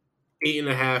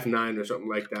 8.5, 9 or something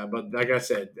like that. But like I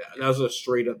said, that was a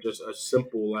straight up just a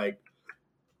simple like.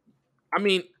 I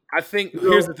mean, I think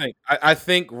here's the thing. I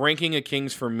think Ranking of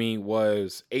Kings for me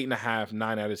was 8.5,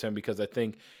 9 out of 10 because I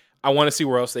think I want to see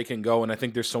where else they can go, and I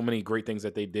think there's so many great things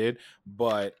that they did.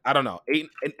 But I don't know. 8.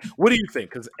 What do you think?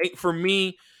 Because 8 for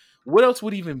me, what else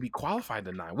would even be qualified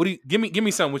to 9? What do you give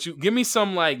me some? Give me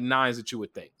some like 9s that you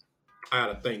would think? I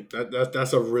gotta think.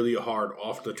 That's a really hard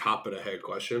off the top of the head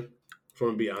question. If I'm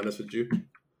gonna be honest with you,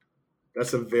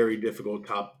 that's a very difficult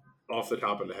off the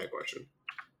top of the head question.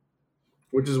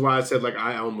 Which is why I said like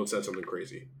I almost said something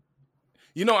crazy.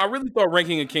 You know, I really thought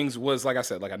Ranking of Kings was, like I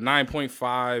said, like a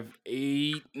 9.5,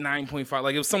 8, 9.5.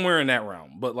 Like, it was somewhere in that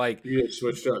realm. But, like... You just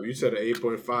switched up. You said an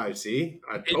 8.5. See?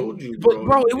 I told you, bro. But,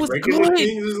 bro, it was Ranking good. of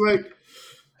Kings is like...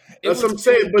 That's what I'm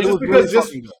saying. But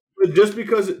just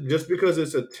because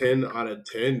it's a 10 out of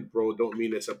 10, bro, don't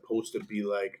mean it's supposed to be,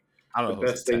 like, the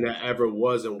best thing that ever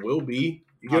was and will be.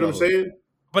 You get what I'm saying?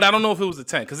 But I don't know if it was a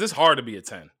 10, because it's hard to be a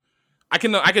 10. I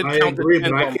can count agree,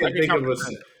 the 10. But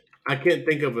I can't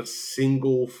think of a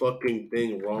single fucking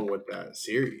thing wrong with that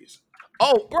series.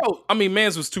 Oh, bro! I mean,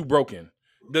 Mans was too broken.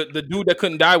 The dude that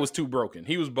couldn't die was too broken.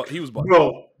 He was busted.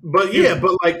 Bro, but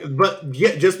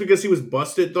just because he was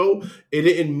busted though, it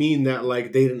didn't mean that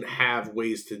like they didn't have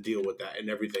ways to deal with that and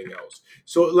everything else.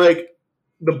 So like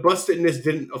the bustedness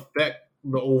didn't affect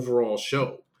the overall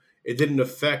show. It didn't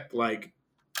affect like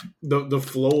the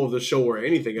flow of the show or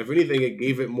anything. If anything, it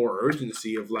gave it more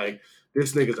urgency of like,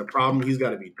 this nigga's a problem. He's got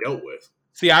to be dealt with.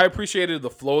 See, I appreciated the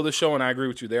flow of the show, and I agree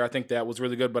with you there. I think that was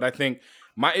really good. But I think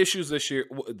my issues this year,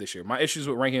 my issues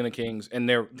with Ranking the Kings,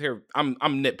 and I'm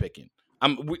nitpicking.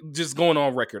 I'm just going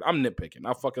on record. I'm nitpicking.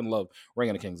 I fucking love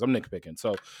Ranking the Kings. I'm nitpicking.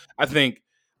 So I think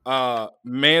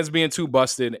Man's being too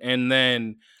busted, and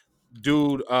then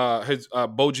dude, his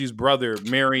Boji's brother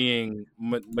marrying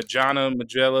Magella,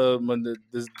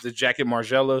 the jacket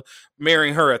Margella,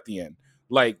 marrying her at the end.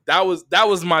 Like that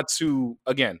was my two,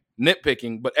 again,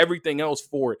 nitpicking, but everything else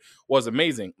for it was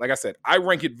amazing. Like I said, I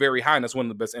rank it very high, and that's one of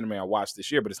the best anime I watched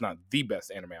this year, but it's not the best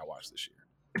anime I watched this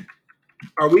year.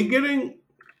 Are we getting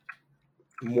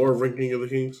more Ranking of the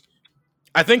Kings?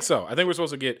 I think so. I think we're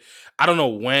supposed to get, I don't know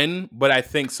when, but I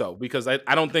think so, because I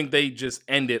don't think they just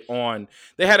ended on,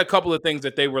 they had a couple of things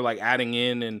that they were like adding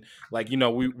in, and like, you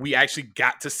know, we actually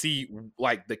got to see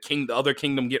like the other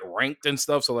kingdom get ranked and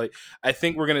stuff. So like, I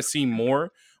think we're going to see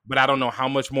more, but I don't know how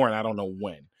much more and I don't know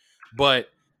when. But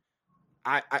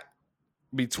I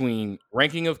between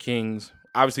Ranking of Kings,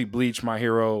 obviously Bleach, My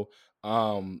Hero,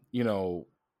 you know,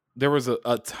 there was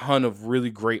a ton of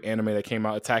really great anime that came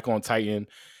out. Attack on Titan.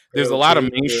 There's a lot of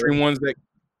mainstream ones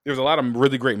there's a lot of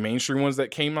really great mainstream ones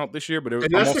that came out this year, but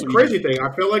that's the crazy thing.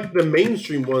 I feel like the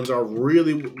mainstream ones are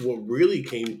really what really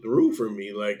came through for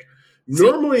me. Like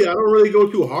normally, I don't really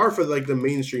go too hard for like the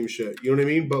mainstream shit. You know what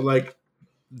I mean? But like,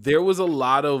 there was a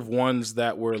lot of ones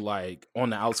that were like on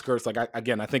the outskirts. Like I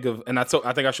think of, and I think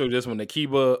I showed you this one, the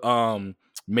Kiba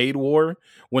Maid War,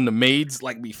 when the maids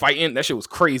like be fighting. That shit was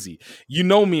crazy. You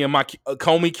know me and my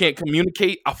Comey can't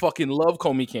communicate. I fucking love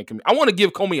Comey can't communicate. I want to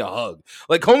give Comey a hug.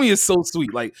 Like Comey is so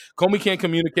sweet. Like Comey can't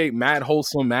communicate. Mad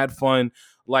wholesome, mad fun.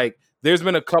 Like there's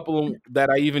been a couple that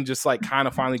I even just like kind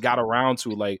of finally got around to,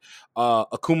 like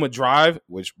Akuma Drive,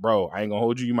 which bro, I ain't gonna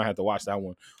hold you. You might have to watch that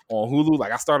one on Hulu.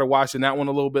 Like I started watching that one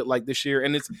a little bit like this year,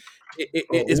 and it's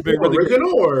been really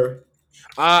original good. Or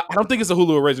I don't think it's a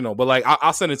Hulu original, but like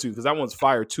I'll send it to you because that one's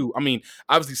fire too. I mean,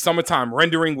 obviously Summertime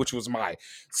Rendering, which was my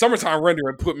Summertime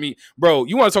Rendering, put me, bro.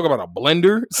 You want to talk about a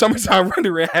blender? Summertime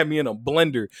Rendering had me in a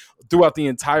blender throughout the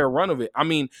entire run of it. I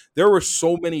mean, there were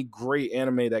so many great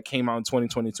anime that came out in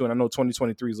 2022, and I know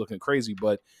 2023 is looking crazy,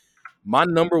 but my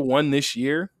number one this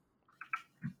year,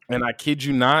 and I kid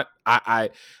you not, I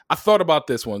thought about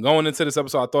this one going into this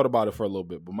episode. I thought about it for a little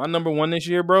bit, but my number one this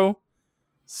year, bro.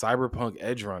 Cyberpunk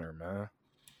Edge Runner, man.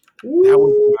 That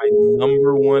was my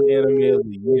number one anime of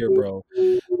the year, bro.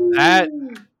 That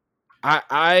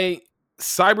I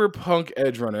Cyberpunk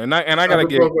Edge Runner, and I gotta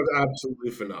Cyberpunk was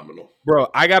absolutely phenomenal, bro.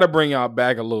 I gotta bring y'all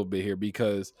back a little bit here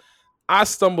because I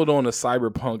stumbled on a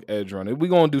Cyberpunk Edge Runner. We're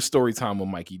going to do story time with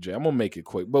Mikey J. I'm going to make it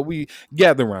quick, but we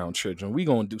gather around, children. We're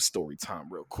going to do story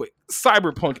time real quick.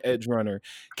 Cyberpunk Edge Runner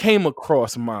came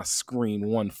across my screen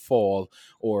one fall,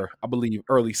 or I believe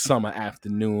early summer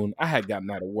afternoon. I had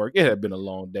gotten out of work. It had been a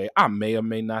long day. I may or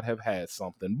may not have had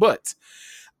something, but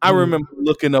I remember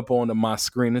looking up onto my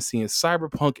screen and seeing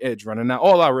Cyberpunk Edge Runner. Now,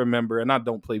 all I remember, and I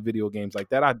don't play video games like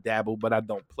that. I dabble, but I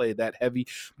don't play that heavy.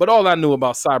 But all I knew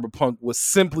about Cyberpunk was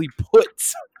simply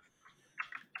put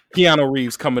Keanu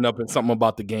Reeves coming up and something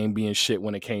about the game being shit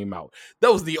when it came out.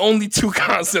 That was the only two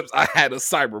concepts I had of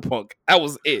Cyberpunk. That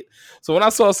was it. So when I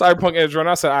saw Cyberpunk Edge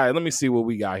Runner, I said, all right, let me see what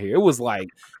we got here. It was like,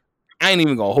 I ain't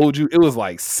even going to hold you. It was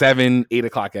like 7, 8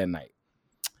 o'clock at night.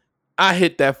 I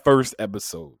hit that first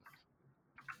episode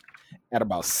at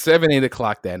about 7, 8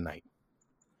 o'clock that night.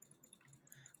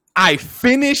 I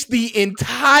finished the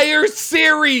entire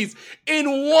series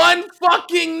in one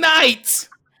fucking night.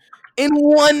 In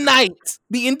one night.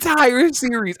 The entire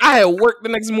series. I had work the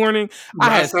next morning.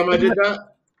 Last time I did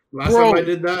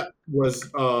that was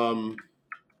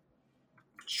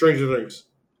Stranger Things.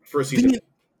 First season.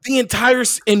 The entire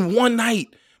in one night.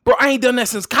 Bro, I ain't done that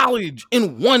since college.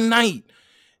 In one night.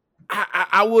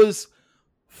 I was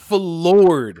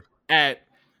floored at,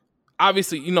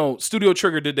 obviously, you know, Studio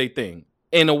Trigger did their thing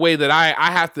in a way that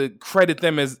I have to credit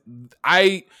them, as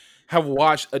I have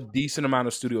watched a decent amount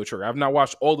of Studio Trigger. I've not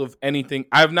watched all of anything.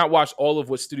 I have not watched all of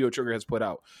what Studio Trigger has put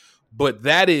out, but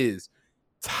that is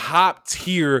top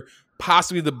tier,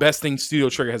 possibly the best thing Studio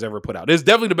Trigger has ever put out. It's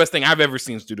definitely the best thing I've ever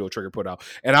seen Studio Trigger put out.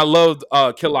 And I loved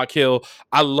Kill La Kill.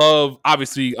 I love,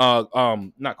 obviously, not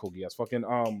Kogi, that's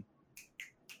fucking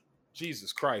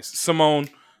Jesus Christ, Simone,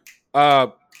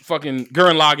 fucking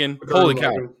Gurren Lagann. Holy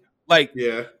cow! Like,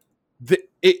 yeah,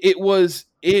 it was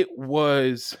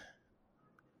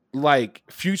like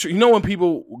future. You know, when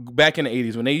people back in the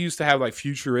 80s, when they used to have like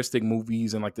futuristic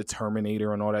movies and like the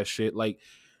Terminator and all that shit, like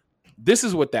this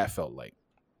is what that felt like.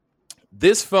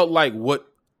 This felt like what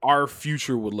our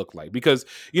future would look like, because,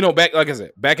 you know, back, like I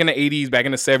said, back in the 80s, back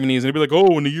in the 70s, and they'd be like,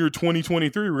 oh, in the year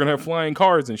 2023, we're gonna have flying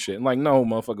cars and shit. And like, no,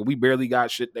 motherfucker, we barely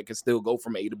got shit that can still go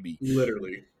from A to B.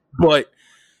 Literally. But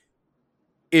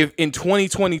if in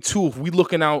 2022, if we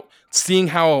looking out, seeing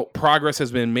how progress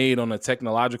has been made on a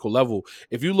technological level,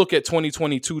 if you look at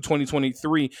 2022,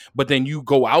 2023, but then you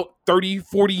go out 30,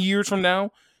 40 years from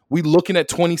now, we looking at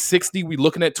 2060, we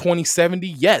looking at 2070,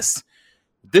 yes.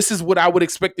 This is what I would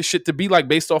expect the shit to be like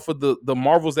based off of the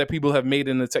marvels that people have made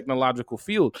in the technological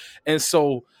field. And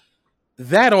so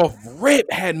that off rip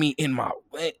had me in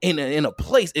a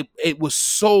place. It was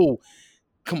so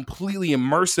completely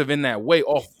immersive in that way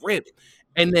off rip.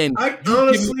 And then I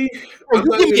honestly, I'm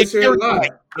not gonna say a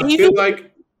lot. I feel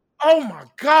like, oh my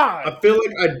God, I feel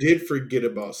like I did forget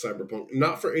about Cyberpunk,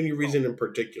 not for any reason in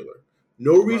particular.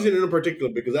 No reason in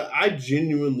particular, because I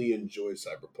genuinely enjoyed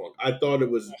Cyberpunk. I thought it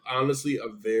was honestly a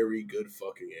very good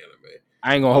fucking anime.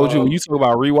 I ain't gonna hold you. When you talk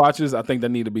about rewatches, I think that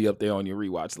need to be up there on your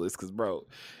rewatch list, because, bro,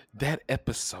 that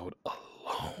episode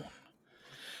alone,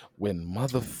 when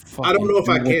motherfucker, I don't know if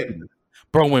I can,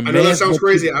 bro. When I know that sounds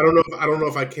crazy. I don't know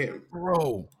if I can,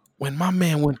 bro. When my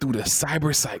man went through the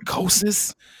cyber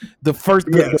psychosis, the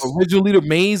original leader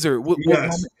Maze, or what?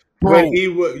 Yes. Bro, when he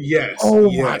was, yes,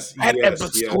 oh yes, my, that yes,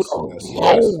 episode yes,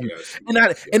 alone,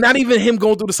 and not even him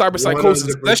going through the cyber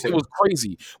psychosis. That shit was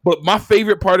crazy. But my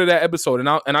favorite part of that episode, and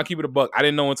I'll keep it a buck, I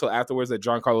didn't know until afterwards that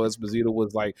Giancarlo Esposito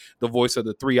was like the voice of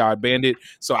the Three-Eyed Bandit.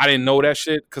 So I didn't know that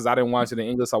shit because I didn't watch it in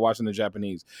English. I watched it in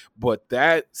Japanese. But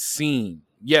that scene,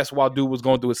 yes, while dude was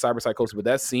going through his cyber psychosis, but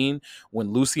that scene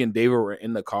when Lucy and David were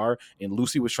in the car and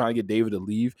Lucy was trying to get David to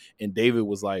leave, and David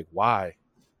was like, "Why?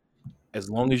 As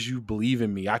long as you believe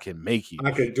in me, I can make it.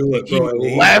 I can do it, bro." And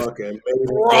he left,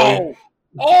 bro.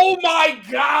 Oh my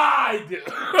God!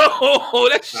 Oh,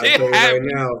 that shit happened. Right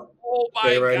now. Oh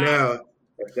my God! Right now,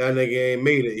 if that nigga ain't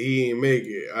made it, he ain't make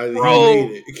it. Bro, he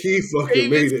made it. He fucking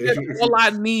made it. All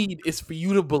I need is for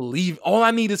you to believe. All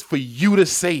I need is for you to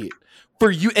say it. For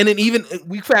you, and then even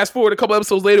we fast forward a couple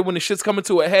episodes later when the shit's coming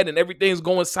to a head and everything's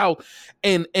going south,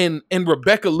 and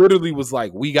Rebecca literally was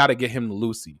like, "We got to get him to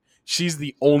Lucy. She's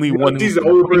the only one. She's the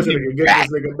only person that can get this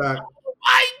nigga back." Oh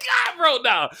my God, bro!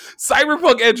 Now,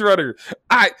 Cyberpunk Edge Runner.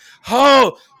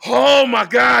 Oh my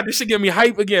God, this should get me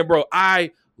hype again, bro.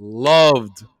 I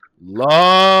loved. And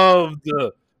I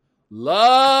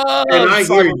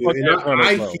hear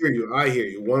you. I hear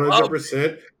you.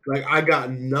 100%. Like, I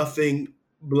got nothing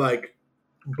like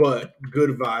but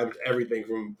good vibes. Everything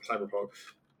from Cyberpunk.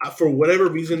 For whatever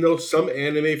reason, though, some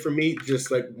anime for me,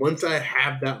 just like once I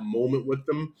have that moment with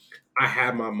them, I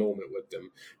have my moment with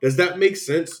them. Does that make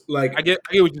sense? Like, I get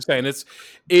what you're saying.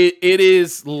 It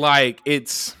is like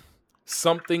it's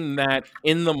something that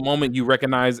in the moment you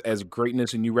recognize as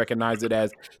greatness and you recognize it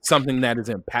as something that is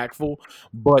impactful,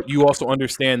 but you also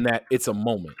understand that it's a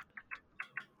moment.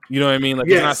 You know what I mean? Like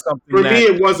it's not yes, something for me, that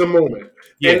it was a moment,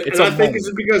 yeah, it's and a I think it's moment.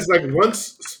 just because like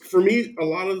once for me, a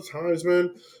lot of the times,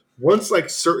 man, once like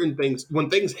certain things, when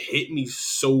things hit me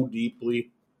so deeply,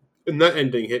 and that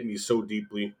ending hit me so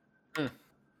deeply, Mm.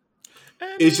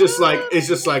 it's just like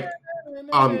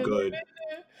I'm good.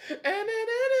 Do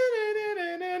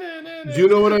you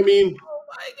know what I mean? Oh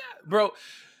my god, bro!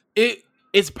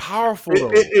 It's powerful though.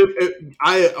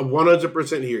 I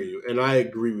 100% hear you, and I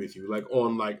agree with you. Like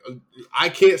on like, I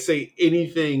can't say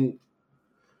anything.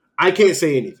 I can't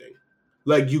say anything.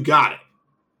 Like you got it.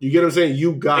 You get what I'm saying?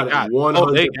 You They got it got it.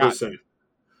 Oh, they got it. 100%.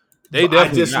 They But I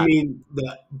definitely just got it. mean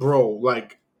that, bro.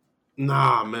 Like,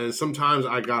 nah, man. Sometimes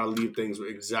I gotta leave things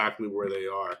exactly where they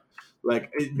are.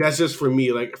 Like that's just for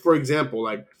me. Like for example,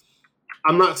 like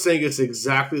I'm not saying it's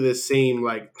exactly the same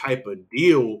like type of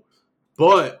deal,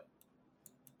 but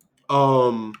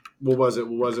what was it?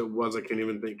 What was it? Can't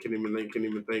even think. Can't even think. Can't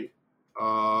even think.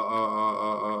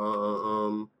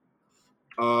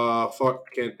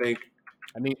 Fuck. Can't think.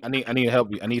 I need to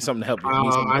help you. I need something to help you. I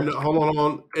need something to I help know. Hold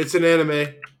on. It's an anime. you.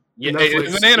 Yeah,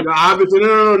 it's an Netflix. anime. No, obviously,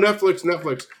 no.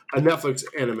 Netflix. A Netflix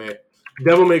anime.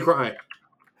 Devil May Cry.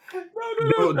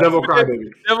 Devil Cry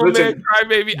Baby. Devil Man Listen, Cry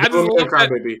Baby. I just Devil May love Cry that.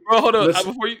 Baby. Bro, hold on.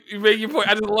 Listen. Before you make your point,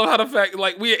 I just love how the fact,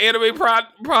 like, we an anime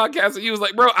podcast, and you was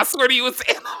like, bro, I swear to you, it's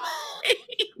anime.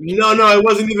 No, it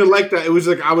wasn't even like that. It was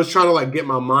like I was trying to like get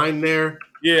my mind there.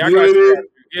 Yeah, You know what I mean?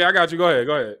 Yeah, I got you. Go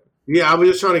ahead. Yeah, I was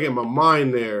just trying to get my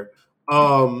mind there.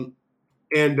 And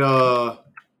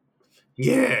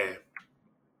yeah,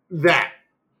 that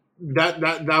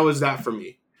that was that for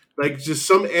me. Like just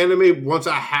some anime. Once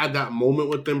I had that moment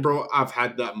with them, bro, I've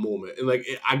had that moment, and like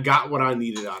I got what I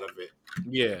needed out of it.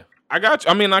 Yeah, I got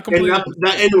you. I mean, I And completely.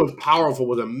 that ending was powerful,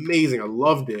 was amazing. I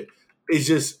loved it. It's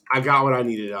just I got what I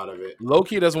needed out of it.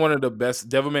 Loki, that's one of the best.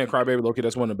 Devilman Crybaby, Loki,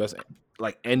 that's one of the best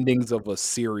like endings of a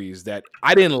series. That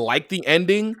I didn't like the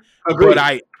ending, but Agreed.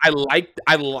 I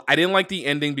didn't like the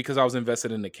ending because I was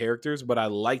invested in the characters, but I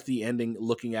like the ending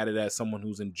looking at it as someone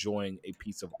who's enjoying a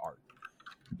piece of art.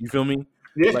 You feel me?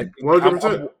 Yeah, Like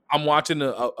 100%. I'm watching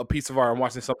a piece of art. I'm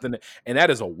watching something, and that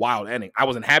is a wild ending. I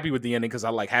wasn't happy with the ending because I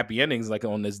like happy endings, like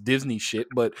on this Disney shit.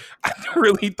 But I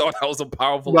really thought that was a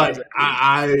powerful ass Like ending.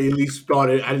 I at least thought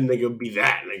it. I didn't think it would be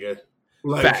that nigga.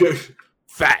 Like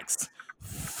Facts.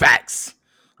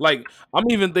 Like I'm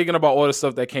even thinking about all the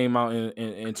stuff that came out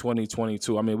in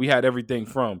 2022. I mean, we had everything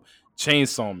from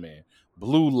Chainsaw Man,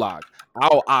 Blue Lock,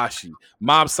 Aoashi,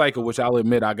 Mob Psycho, which I'll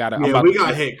admit yeah, we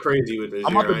got hit crazy with this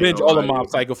I'm year. about to I ain't binge gonna all lie of to Mob you.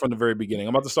 Psycho from the very beginning.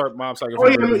 I'm about to start Mob Psycho Oh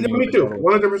from yeah, the very beginning. me too.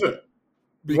 100%.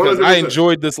 Because I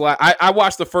enjoyed this. I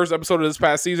watched the first episode of this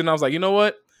past season. I was like, you know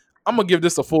what? I'm gonna give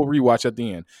this a full rewatch at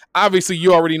the end. Obviously,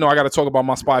 you already know I got to talk about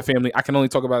my Spy Family. I can only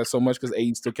talk about it so much because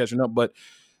AE's still catching up. But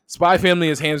Spy Family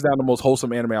is hands down the most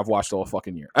wholesome anime I've watched all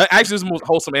fucking year. Actually, it's the most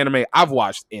wholesome anime I've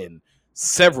watched in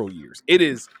several years. It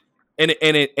is, and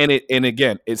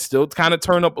again, it still kind of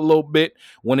turned up a little bit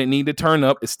when it needed to turn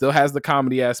up. It still has the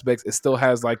comedy aspects. It still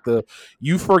has like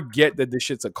you forget that this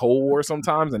shit's a Cold War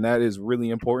sometimes, and that is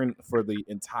really important for the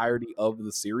entirety of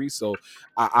the series. So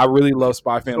I really love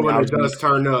Spy So Family. when it does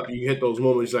turn up, you hit those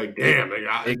moments like, damn, like,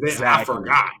 I Exactly.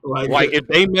 forgot. Like if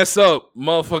they mess up,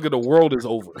 motherfucker, the world is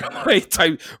over. Like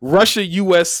type Russia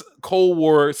U.S. Cold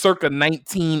War circa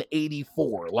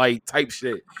 1984, like type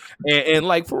shit. And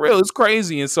like for real, it's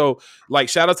crazy. And so like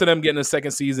shout out to them getting a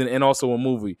second season and also a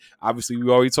movie. Obviously, we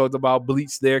already talked about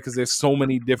Bleach there because there's so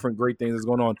many different great things that's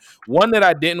going on. One that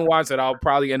I didn't watch that I'll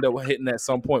probably end up hitting at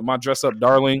some point, My Dress Up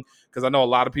Darling, because I know a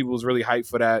lot of people was really hyped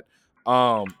for that.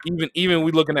 Even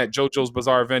we looking at JoJo's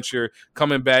Bizarre Adventure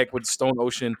coming back with Stone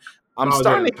Ocean. I'm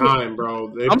starting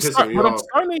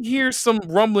to hear some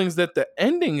rumblings that the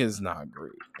ending is not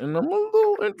great, and I'm a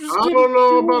little interested. I don't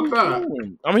know about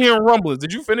that. I'm hearing rumblings.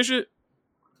 Did you finish it?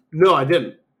 No, I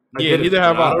didn't. Neither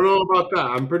have I. I don't know about that.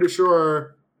 I'm pretty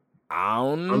sure. I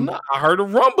don't know. I heard a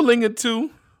rumbling or two.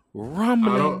 I don't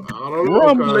know.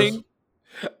 Rumbling.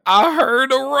 I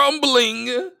heard a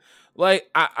rumbling. Like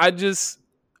I just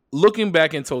looking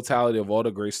back in totality of all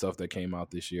the great stuff that came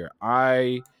out this year,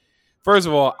 First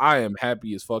of all, I am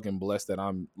happy as fucking blessed that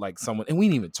I'm like someone, and we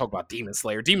didn't even talk about Demon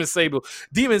Slayer. Demon Slayer.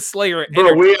 Bro,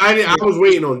 I was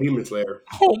waiting on Demon Slayer.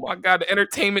 Oh my god, the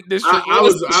entertainment district. I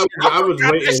was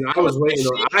waiting. I was waiting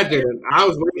on. I didn't. I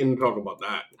was waiting to talk about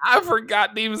that. I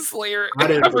forgot Demon Slayer.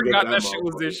 I forgot that shit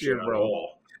was this year, bro.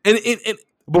 And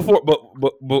before, but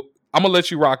I'm gonna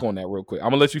let you rock on that real quick.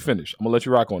 I'm gonna let you finish. I'm gonna let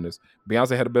you rock on this.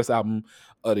 Beyonce had the best album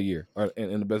of the year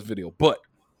and the best video, but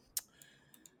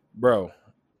bro,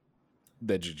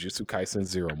 that Jujutsu Kaisen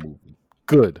Zero movie,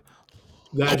 good.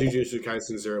 That Jujutsu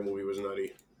Kaisen Zero movie was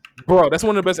nutty. Bro, that's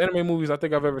one of the best anime movies I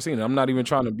think I've ever seen. I'm not even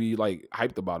trying to be like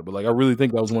hyped about it, but like I really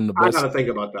think that was one of the best. I gotta think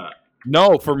about that.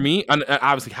 No, for me, and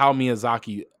obviously Hayao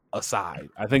Miyazaki aside,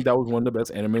 I think that was one of the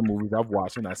best anime movies I've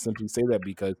watched, and I simply say that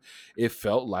because it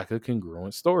felt like a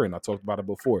congruent story, and I talked about it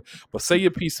before. But say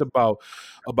your piece about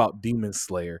Demon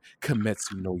Slayer,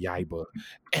 Kimetsu no Yaiba,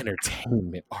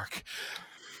 entertainment arc,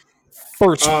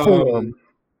 first form,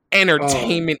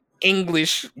 entertainment.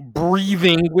 English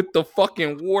breathing with the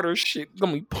fucking water shit.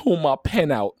 Let me pull my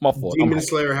pen out. My fault. Demon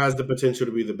Slayer has the potential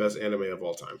to be the best anime of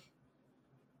all time.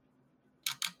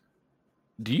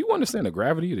 Do you understand the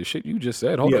gravity of the shit you just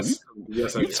said? Hold yes. on.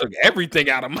 Yes, you took everything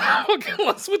out of my fucking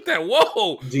What's with that?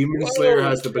 Whoa. Demon Slayer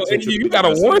has the potential. You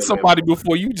gotta warn somebody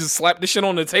before you just slap the shit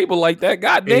on the table like that.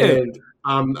 Goddamn. And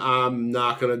I'm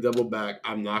not gonna double back.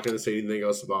 I'm not gonna say anything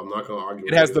else about. I'm not gonna argue.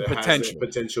 It has the potential.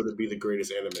 Potential to be the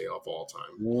greatest anime of all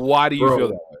time. Why do you feel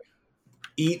that way?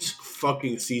 Each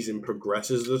fucking season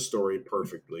progresses the story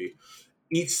perfectly.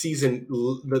 Each season,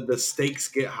 the stakes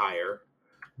get higher,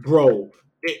 bro.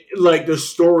 Like the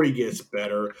story gets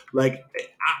better. Like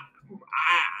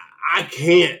I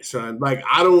can't, son. Like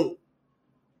I don't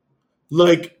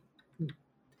like.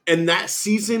 And that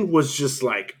season was just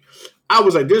like. I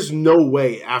was like, there's no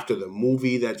way after the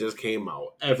movie that just came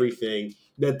out, everything,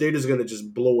 that they're just going to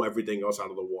just blow everything else out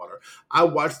of the water. I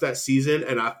watched that season,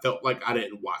 and I felt like I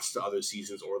didn't watch the other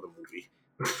seasons or the movie.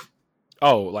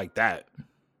 Oh, like that.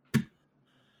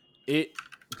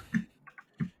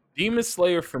 Demon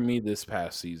Slayer for me this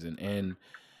past season, and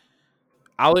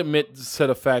I'll admit to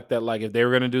the fact that like if they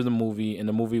were going to do the movie, and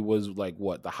the movie was like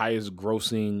what, the highest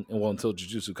grossing, well, until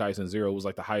Jujutsu Kaisen Zero was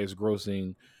like the highest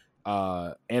grossing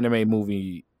anime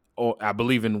movie, I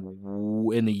believe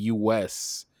in the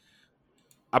US.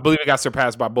 I believe it got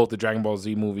surpassed by both the Dragon Ball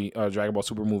Z movie, Dragon Ball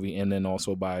Super movie, and then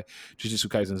also by Jujutsu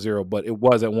Kaisen Zero. But it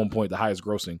was at one point the highest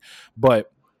grossing.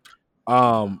 But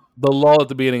the lull at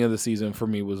the beginning of the season for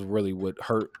me was really what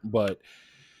hurt. But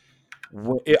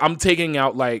I'm taking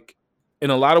out, like,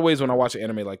 in a lot of ways when I watch an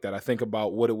anime like that, I think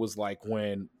about what it was like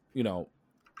when, you know,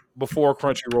 before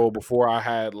Crunchyroll, before I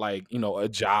had like, you know, a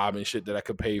job and shit that I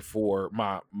could pay for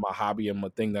my hobby and my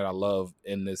thing that I love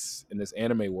in this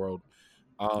anime world.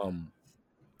 And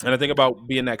I think about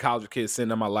being that college kid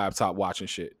sitting on my laptop watching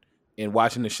shit and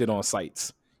watching the shit on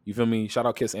sites. You feel me? Shout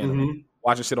out Kiss Anime.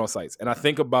 Watching shit on sites. And I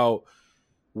think about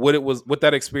what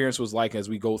that experience was like as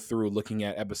we go through looking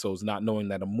at episodes, not knowing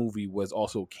that a movie was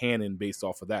also canon based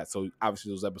off of that. So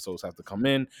obviously those episodes have to come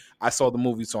in. I saw the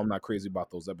movie, so I'm not crazy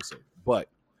about those episodes. But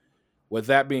with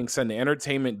that being said, the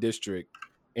entertainment district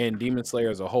and Demon Slayer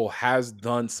as a whole has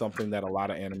done something that a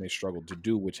lot of anime struggled to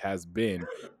do, which has been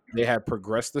they have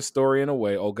progressed the story in a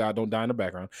way. Oh God, don't die in the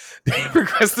background. They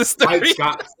progressed the story.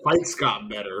 Fights got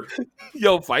better.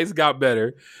 Yo, fights got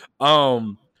better.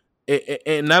 And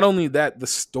not only that, the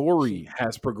story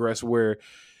has progressed where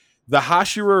the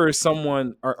Hashira is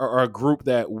someone or a group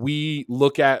that we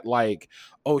look at like,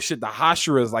 oh shit, the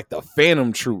Hashira is like the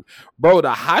Phantom Troop, bro.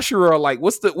 The Hashira are like,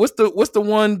 what's the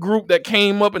one group that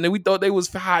came up and then we thought they was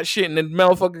hot shit, and then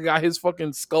motherfucker got his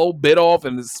fucking skull bit off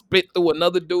and spit through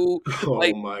another dude. Oh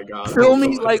like, my God! Feel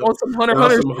me? Like on some Hunter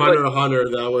Hunter. Some Hunter Hunter.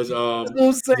 That was not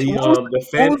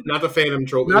the Phantom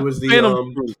Troop. It was the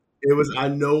Phantom Troop. It was. I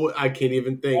know. I can't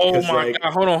even think. Oh my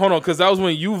God! Hold on, because that was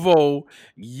when Yuvo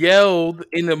yelled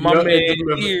into my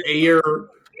man's ear,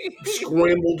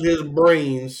 scrambled his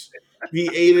brains. He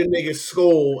ate a nigga's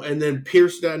skull and then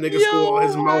pierced that nigga's skull out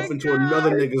his mouth into another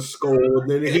nigga's skull, and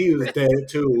then he was dead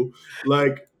too.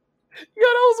 Like, yo,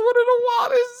 that was one of the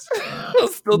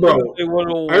wildest. Still bro,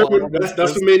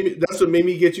 that's what made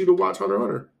me get you to watch Hunter x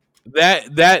Hunter.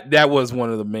 That was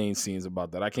one of the main scenes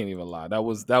about that. I can't even lie. That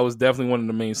was definitely one of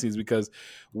the main scenes because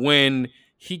when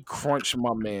he crunched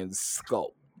my man's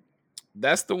skull,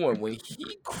 that's the one when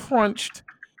he crunched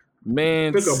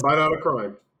man's took a bite out of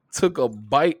crime. Took a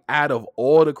bite out of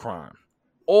all the crime.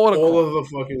 All of the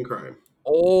fucking crime.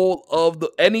 All of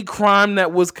any crime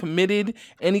that was committed,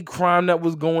 any crime that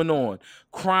was going on.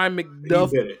 Crime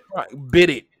McDuff bit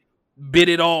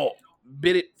it all.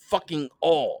 Bit it fucking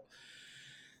all.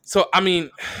 So I mean,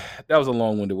 that was a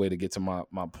long-winded way to get to my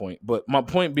point. But my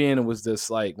point being, it was this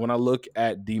like when I look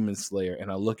at Demon Slayer and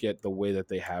I look at the way that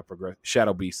they have progressed.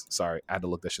 Shadow Beast. Sorry, I had to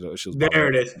look that shit up. She was There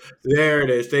it is. There it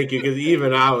is. Thank you. Because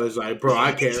even I was like, bro,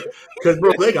 I can't. Because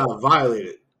bro, they got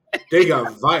violated. They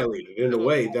got violated in a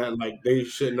way that like they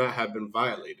should not have been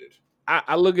violated.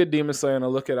 I look at Demon Slayer and I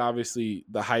look at obviously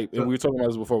the hype, and we were talking about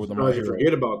this before with the My Hero.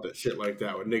 Forget about that shit like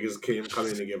that when niggas come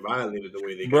in and get violated the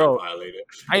way they got violated.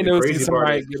 I never seen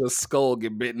somebody get a skull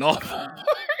get bitten off.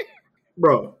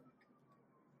 Bro,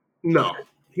 no,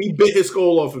 he bit his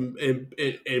skull off and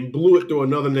blew it through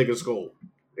another nigga's skull,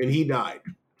 and he died.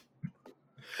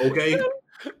 Okay. The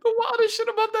wildest shit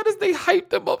about that is they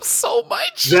hyped him up so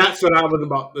much. That's what I was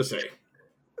about to say.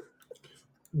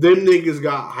 Them niggas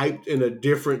got hyped in a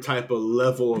different type of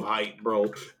level of hype,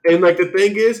 bro. And like the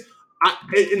thing is,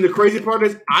 and the crazy part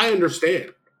is, I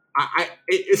understand.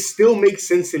 It still makes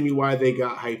sense to me why they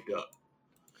got hyped up.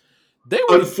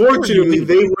 Unfortunately,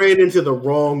 they ran into the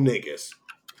wrong niggas.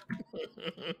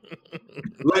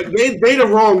 Like they the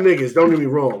wrong niggas. Don't get me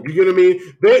wrong. You get what I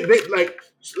mean? They like.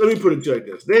 Let me put it to you like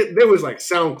this. There was like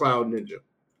SoundCloud Ninja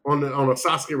on a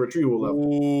Sasuke retrieval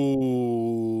level.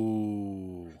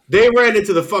 Ooh. They ran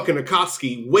into the fucking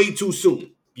Akatsuki way too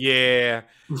soon. Yeah,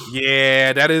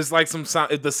 that is like some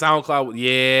sound. The SoundCloud,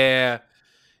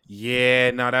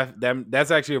 no,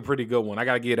 that's actually a pretty good one. I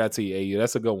gotta give that to you, AU.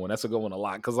 That's a good one. That's a good one a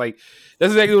lot because like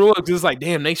that's exactly what it was. It's like,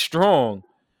 damn, they strong,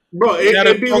 bro.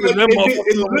 It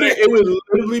would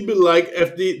literally be like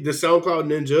if the SoundCloud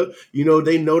Ninja, you know,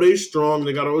 they know they strong.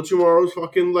 They got Orochimaru's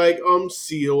fucking like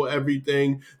seal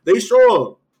everything. They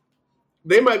strong.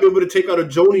 They might be able to take out a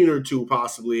Jonin or two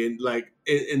possibly, and like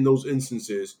in those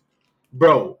instances,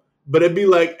 bro. But it'd be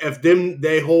like if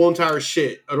they whole entire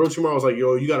shit, Orochimaru was like,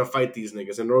 yo, you gotta fight these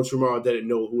niggas. And Orochimaru didn't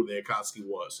know who the Akatsuki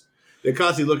was. The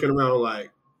Akatsuki looking around like,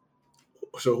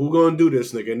 so who gonna do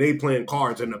this, nigga? And they playing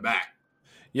cards in the back.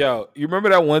 Yo, you remember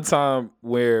that one time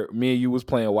where me and you was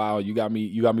playing WoW? You got me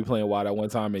playing WoW that one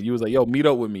time, and you was like, yo, meet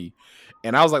up with me.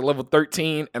 And I was like level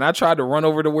 13, and I tried to run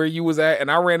over to where you was at,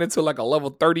 and I ran into like a level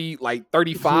 30, like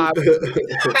 35.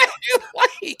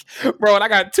 Like, bro, and I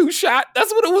got 2 shot.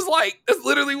 That's what it was like. That's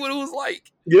literally what it was like.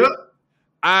 Yep.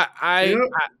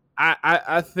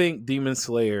 I think Demon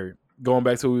Slayer, going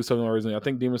back to what we were talking about originally, I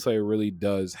think Demon Slayer really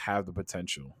does have the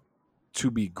potential to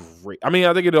be great. I mean,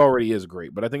 I think it already is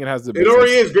great, but I think it has the It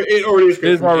already is great. It already is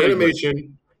great. Animation,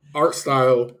 great. Art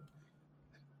style.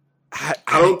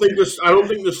 I don't think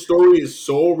the story is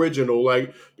so original,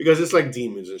 like because it's like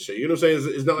demons and shit. You know what I'm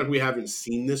saying? It's not like we haven't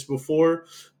seen this before,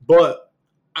 but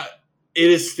it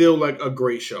is still like a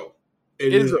great show.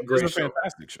 It's a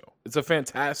fantastic show. It's a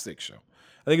fantastic show.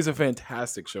 I think it's a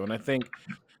fantastic show, and I think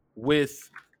with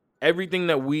everything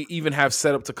that we even have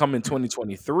set up to come in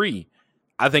 2023,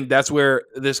 I think that's where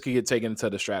this could get taken into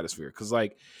the stratosphere. Because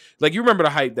like you remember the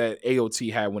hype that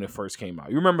AOT had when it first came out.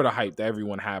 You remember the hype that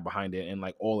everyone had behind it and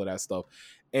like all of that stuff.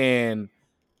 And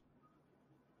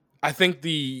I think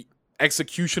the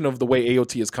execution of the way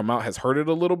AOT has come out has hurt it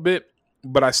a little bit.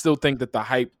 But I still think that the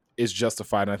hype is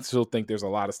justified. And I still think there's a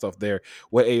lot of stuff there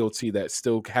with AOT that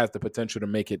still has the potential to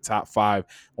make it top 5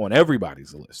 on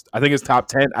everybody's list. I think it's top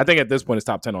 10. I think at this point it's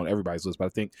top 10 on everybody's list, but I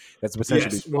think that's the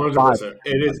potential. Yes, 100%.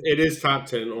 It is top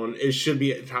 10 on. It should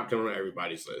be top 10 on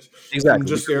everybody's list. Exactly.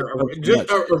 Just their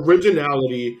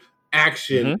originality,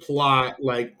 action, plot,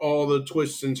 like all the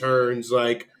twists and turns.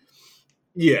 Like,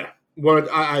 yeah,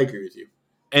 I agree with you.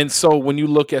 And so when you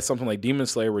look at something like Demon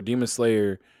Slayer, where Demon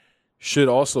Slayer should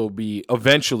also be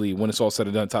eventually, when it's all said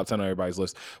and done, top 10 on everybody's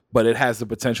list, but it has the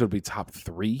potential to be top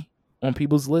 3 on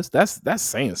people's list. That's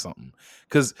saying something,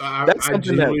 because I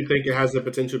genuinely think it has the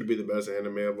potential to be the best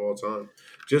anime of all time.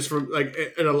 Just from like,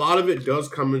 and a lot of it does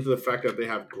come into the fact that they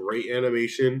have great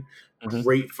animation,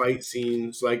 great fight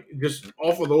scenes. Like just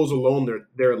off of those alone,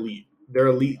 they're elite. They're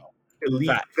elite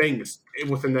things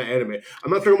within that anime.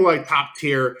 I'm not talking about like top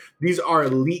tier. These are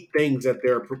elite things that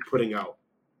they're putting out.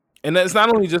 And it's not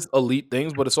only just elite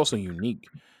things, but it's also unique.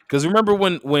 Because remember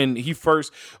when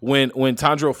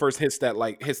Tanjiro first hits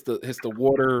the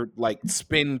water like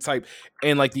spin type,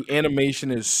 and like the animation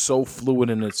is so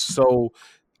fluid and it's so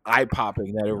eye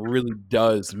popping that it really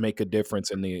does make a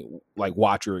difference in the like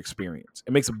watcher experience.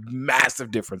 It makes a massive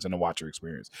difference in the watcher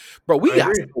experience. Bro, we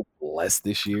got so blessed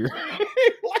this year.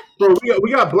 Bro,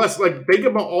 we got blessed. Like think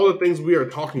about all the things we are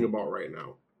talking about right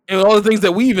now. And all the things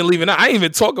that we even leaving out. I didn't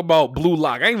even talk about Blue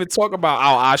Lock. I didn't even talk about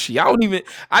Aoashi.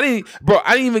 I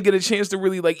didn't even get a chance to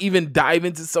really like even dive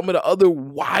into some of the other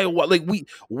wild like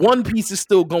One Piece is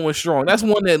still going strong. That's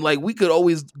one that like we could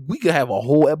have a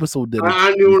whole episode dedicated.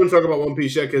 I didn't want to talk about One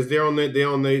Piece yet because they're on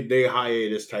their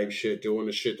hiatus type shit, doing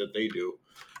the shit that they do.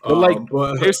 But like,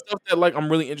 But there's stuff that like I'm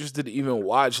really interested to even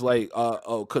watch. Like,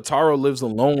 Katara Lives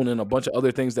Alone and a bunch of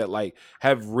other things that like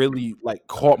have really like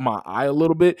caught my eye a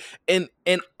little bit. And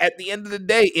at the end of the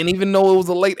day, and even though it was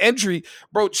a late entry,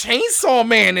 bro, Chainsaw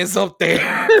Man is up there.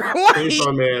 Like,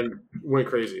 Chainsaw Man went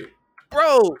crazy.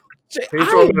 bro,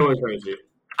 Chainsaw Man went crazy.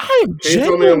 I'm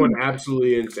Chainsaw Man went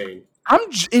absolutely insane. I'm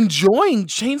enjoying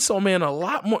Chainsaw Man a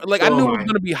lot more. Like, I knew it was my.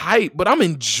 gonna be hype, but I'm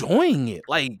enjoying it.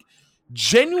 Like,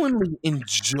 genuinely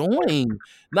enjoying,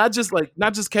 not just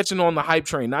catching on the hype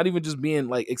train, not even just being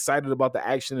like excited about the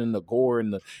action and the gore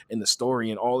and the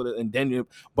story and all of it, and then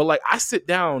but like I sit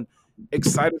down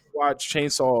excited to watch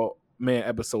Chainsaw Man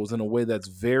episodes in a way that's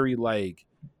very like,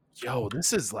 yo,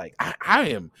 this is like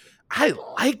I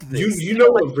like this. You know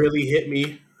what really hit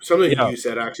me? Something Yeah. you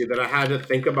said actually that I had to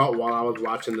think about while I was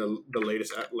watching the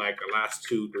latest, like the last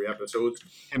 2-3 episodes.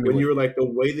 When you were like the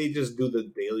way they just do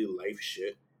the daily life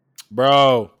shit,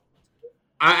 bro.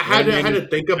 I had to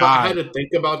think about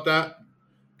that,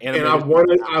 and I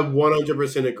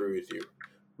 100% agree with you.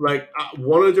 Like, I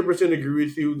 100% agree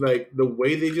with you. Like the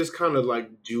way they just kind of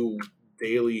like do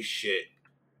daily shit.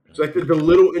 It's like the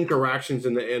little interactions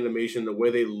in the animation, the way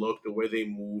they look, the way they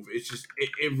move. It's just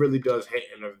it really does hit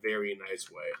in a very nice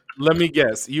way. Let me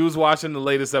guess. You was watching the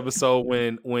latest episode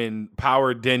when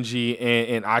Power, Denji,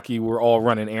 and Aki were all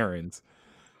running errands.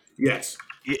 Yes.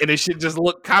 And it should just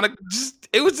look kind of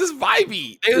it was just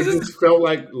vibey. It just felt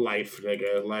like life,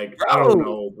 nigga. Like, bro, I don't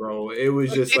know, bro. It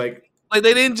was just like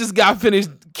they didn't just got finished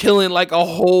killing like a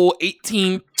whole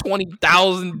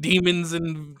 18,000-20,000 demons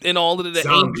and all of the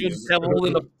angel devil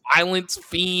and the violence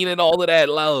fiend and all of that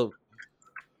love.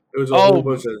 It was a whole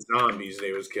bunch of zombies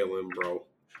they was killing, bro.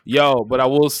 Yo, but I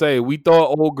will say, we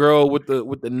thought old girl with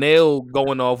the nail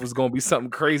going off was gonna be something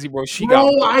crazy, bro.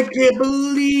 I can't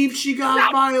believe she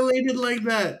got violated like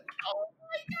that. Oh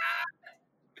my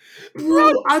god,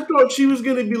 bro! I thought she was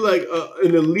gonna be like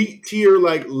an elite tier,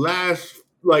 like last,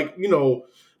 like, you know,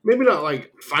 maybe not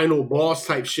like final boss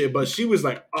type shit, but she was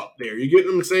like up there. You get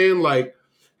what I'm saying? Like,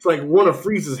 it's like one of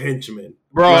Frieza's henchmen.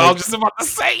 Bro, like, I was just about to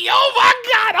say, yo, my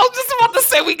god, I was just about to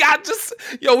say we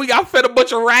got fed a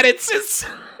bunch of raditz.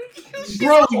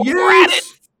 Bro,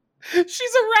 yes.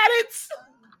 She's a raditz.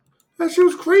 That shit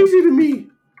was crazy to me.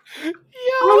 Yo.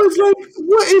 I was like,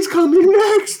 what is coming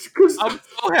next? Cause I'm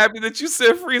so happy that you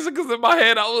said Frieza, because in my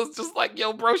head I was just like,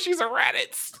 yo, bro, she's a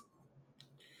raditz.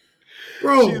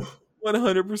 Bro. She's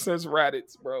 100%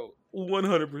 raditz, bro.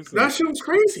 100%. That shit was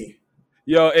crazy.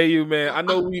 Yo, AU, man, I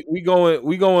know we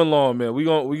going long, man. We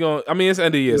going. I mean, it's end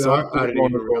of the year, so I didn't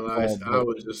even realize.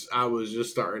 I was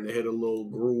just starting to hit a little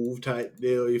groove type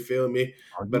deal. You feel me?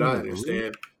 But I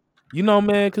understand. You know,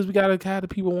 man, because we gotta have the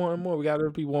people wanting more.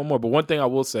 But one thing I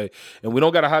will say, and we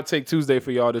don't got a hot take Tuesday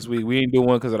for y'all this week. We ain't doing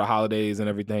one because of the holidays and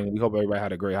everything. We hope everybody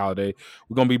had a great holiday.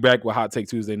 We're gonna be back with hot take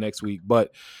Tuesday next week.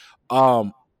 But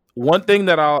one thing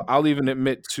that I'll even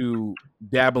admit to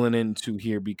dabbling into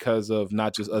here, because of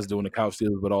not just us doing the couch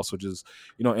deals, but also just,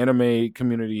 you know, anime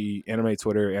community, anime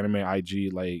Twitter, anime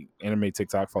IG, like anime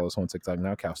TikTok. Follow us on TikTok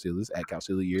now. Couch Dealers at Couch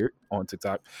Dealer Year on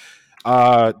TikTok.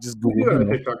 Just Google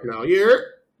TikTok now.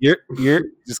 Year.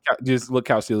 Just look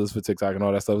Couch Dealers for TikTok and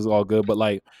all that stuff. It's all good. But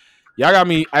like, y'all got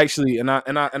me actually, and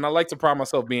I like to pride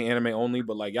myself being anime only,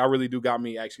 but like y'all really do got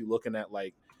me actually looking at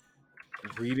like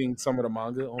reading some of the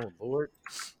manga. Oh Lord.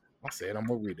 I said I'm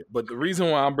gonna read it, but the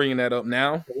reason why I'm bringing that up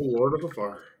now, Lord of the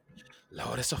Far,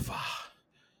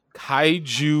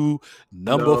 Kaiju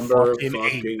number fucking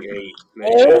 8. Man.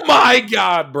 Oh my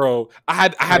god, bro! I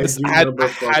had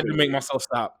to make myself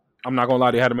stop. I'm not gonna lie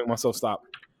to you, I had to make myself stop.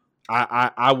 I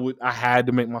had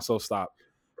to make myself stop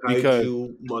because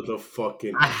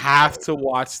motherfucking. I have to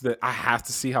watch I have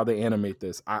to see how they animate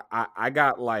this. I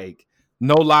got like,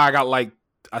 no lie, I got like,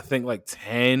 I think like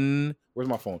 10. Where's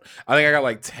my phone? I think I got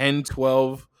like 10,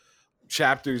 12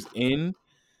 chapters in,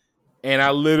 and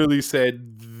I literally said,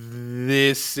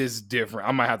 this is different.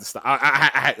 I might have to stop.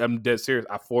 I'm dead serious.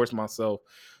 I forced myself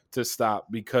to stop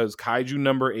because Kaiju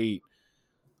number 8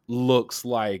 looks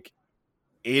like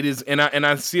it is, and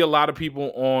I see a lot of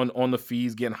people on the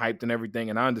feeds getting hyped and everything,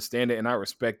 and I understand it and I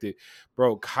respect it.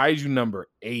 Bro, Kaiju number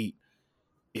 8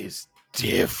 is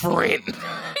different.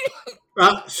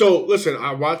 So listen,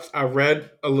 I read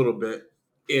a little bit,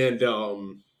 and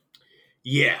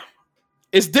yeah,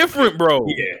 it's different, bro.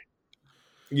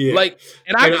 Yeah. Like,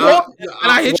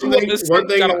 I hit you with this. One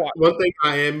thing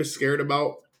I am scared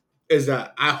about is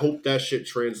that I hope that shit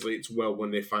translates well when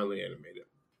they finally animate it.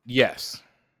 Yes.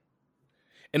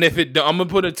 And if it, I'm gonna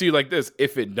put it to you like this: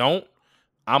 if it don't,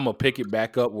 I'm gonna pick it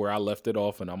back up where I left it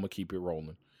off, and I'm gonna keep it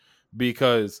rolling,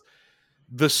 because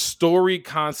the story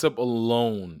concept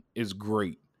alone is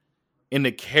great. in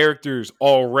the characters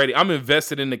already. I'm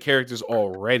invested in the characters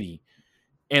already.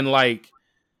 And like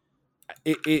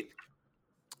it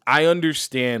I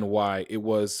understand why it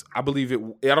was. I believe it.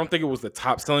 I don't think it was the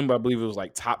top selling, but I believe it was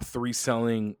like top 3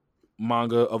 selling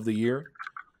manga of the year.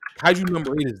 Kaiju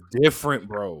number 8 is different,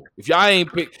 bro. If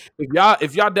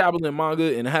y'all dabble in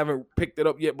manga and haven't picked it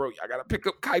up yet, bro, y'all gotta pick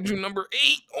up Kaiju number 8.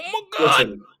 Oh my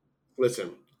god!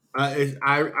 Listen.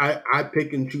 I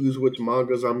pick and choose which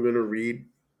mangas I'm gonna read.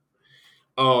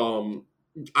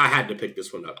 I had to pick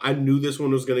this one up. I knew this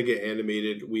one was going to get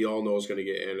animated. We all know it's going to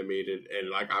get animated, and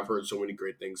like I've heard so many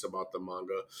great things about the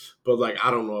manga, but like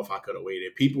I don't know if I could have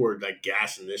waited. People were like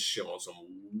gassing this shit on some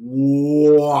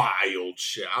wild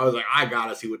shit. I was like, I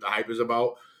gotta see what the hype is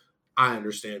about. I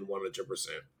understand 100%.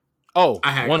 Oh,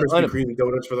 I had Krispy Kreme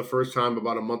donuts for the first time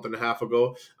about a month and a half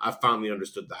ago. I finally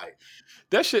understood the hype.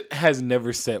 That shit has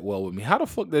never set well with me. How the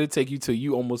fuck did it take you till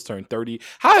you almost turned 30?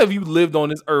 How have you lived on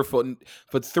this earth for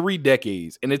 3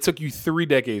 decades, and it took you 3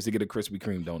 decades to get a Krispy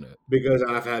Kreme donut? Because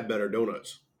I've had better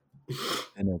donuts.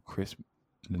 I know Krispy.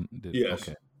 Yes.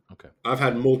 Okay. I've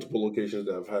had multiple locations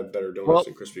that have had better donuts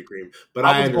than Krispy Kreme, but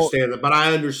I understand that. But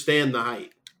I understand the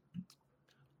hype.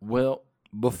 Well,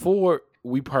 before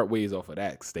we part ways off of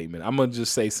that statement, I'm gonna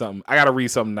just say something. I gotta read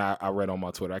something that I read on my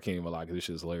Twitter. I can't even lie because this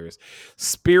shit is hilarious.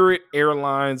 Spirit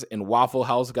Airlines and Waffle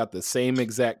House got the same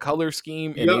exact color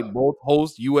scheme, and they both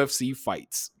host UFC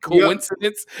fights.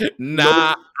 Coincidence?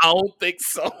 Nah, I don't think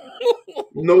so.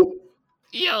 Nope.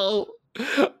 Yo.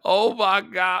 Oh my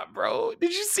god, bro!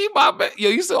 Did you see my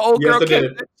you saw old girl?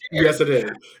 Yes, I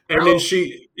did. And then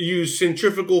she used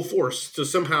centrifugal force to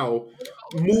somehow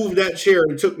move that chair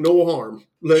and took no harm.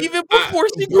 Like, even before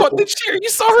she caught the chair, you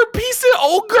saw her piecing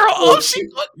old girl up. She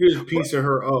was piecing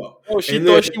her up. Oh, she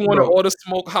thought she wanted all the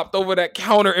smoke, hopped over that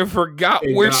counter and forgot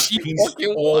where she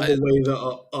fucking all was. the way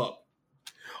up.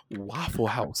 Waffle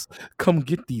House, come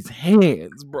get these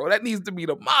hands, bro. That needs to be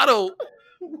the motto.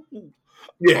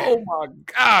 Yeah. Oh my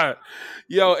god,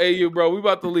 yo, AU, bro, we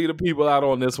about to lead the people out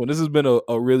on this one. This has been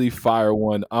a really fire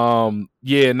one. I'm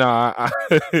sorry,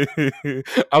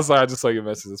 I just saw your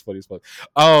message. It's funny as fuck.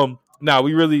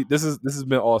 We really this has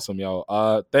been awesome,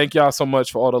 y'all. Thank y'all so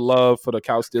much for all the love for the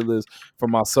Couch Stealers, for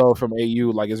myself, from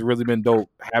AU. Like, it's really been dope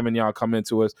having y'all come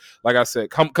into us. Like I said,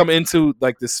 come into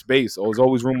like this space. There's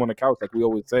always room on the couch, like we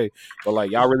always say. But like,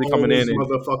 y'all really coming in.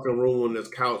 Motherfucking room on this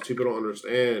couch. People don't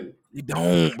understand. We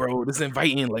don't, bro. This is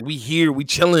inviting. Like, we here, we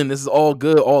chilling. This is all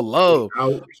good, all love.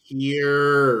 Out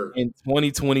here. And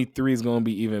 2023 is gonna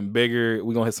be even bigger.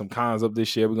 We're gonna hit some cons up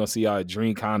this year. We're gonna see y'all at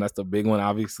DreamCon. That's the big one,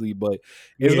 obviously. But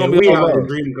it's gonna be out in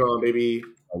DreamCon, baby.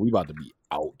 We about to be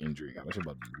out in DreamCon. This shit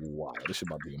about to be wild. This shit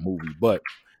about to be a movie. But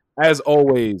as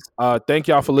always, thank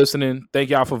y'all for listening. Thank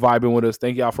y'all for vibing with us.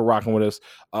 Thank y'all for rocking with us.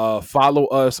 Follow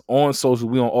us on social.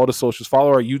 We on all the socials. Follow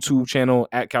our YouTube channel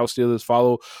at Couch Stealers.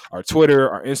 Follow our Twitter,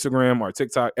 our Instagram, our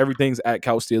TikTok. Everything's at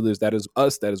Couch Stealers. That is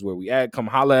us. That is where we at. Come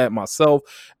holla at myself.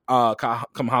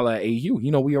 Come holla at AU.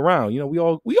 You know, we around. You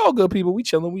know, we all good people. We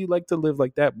chilling. We like to live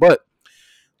like that. But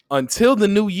until the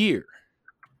new year.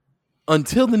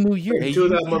 Until that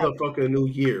motherfucking new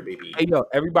year, baby. Hey, yo,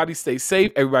 everybody stay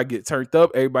safe. Everybody get turned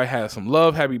up. Everybody have some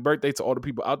love. Happy birthday to all the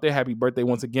people out there. Happy birthday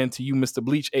once again to you, Mr.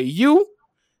 Bleach AU.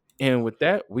 And with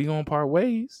that, we gonna part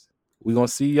ways. We gonna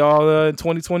see y'all in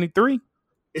 2023.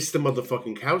 It's the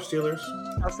motherfucking Couch Stealers.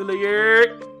 Couch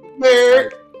Stealers. Yeah.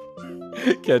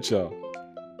 Catch y'all.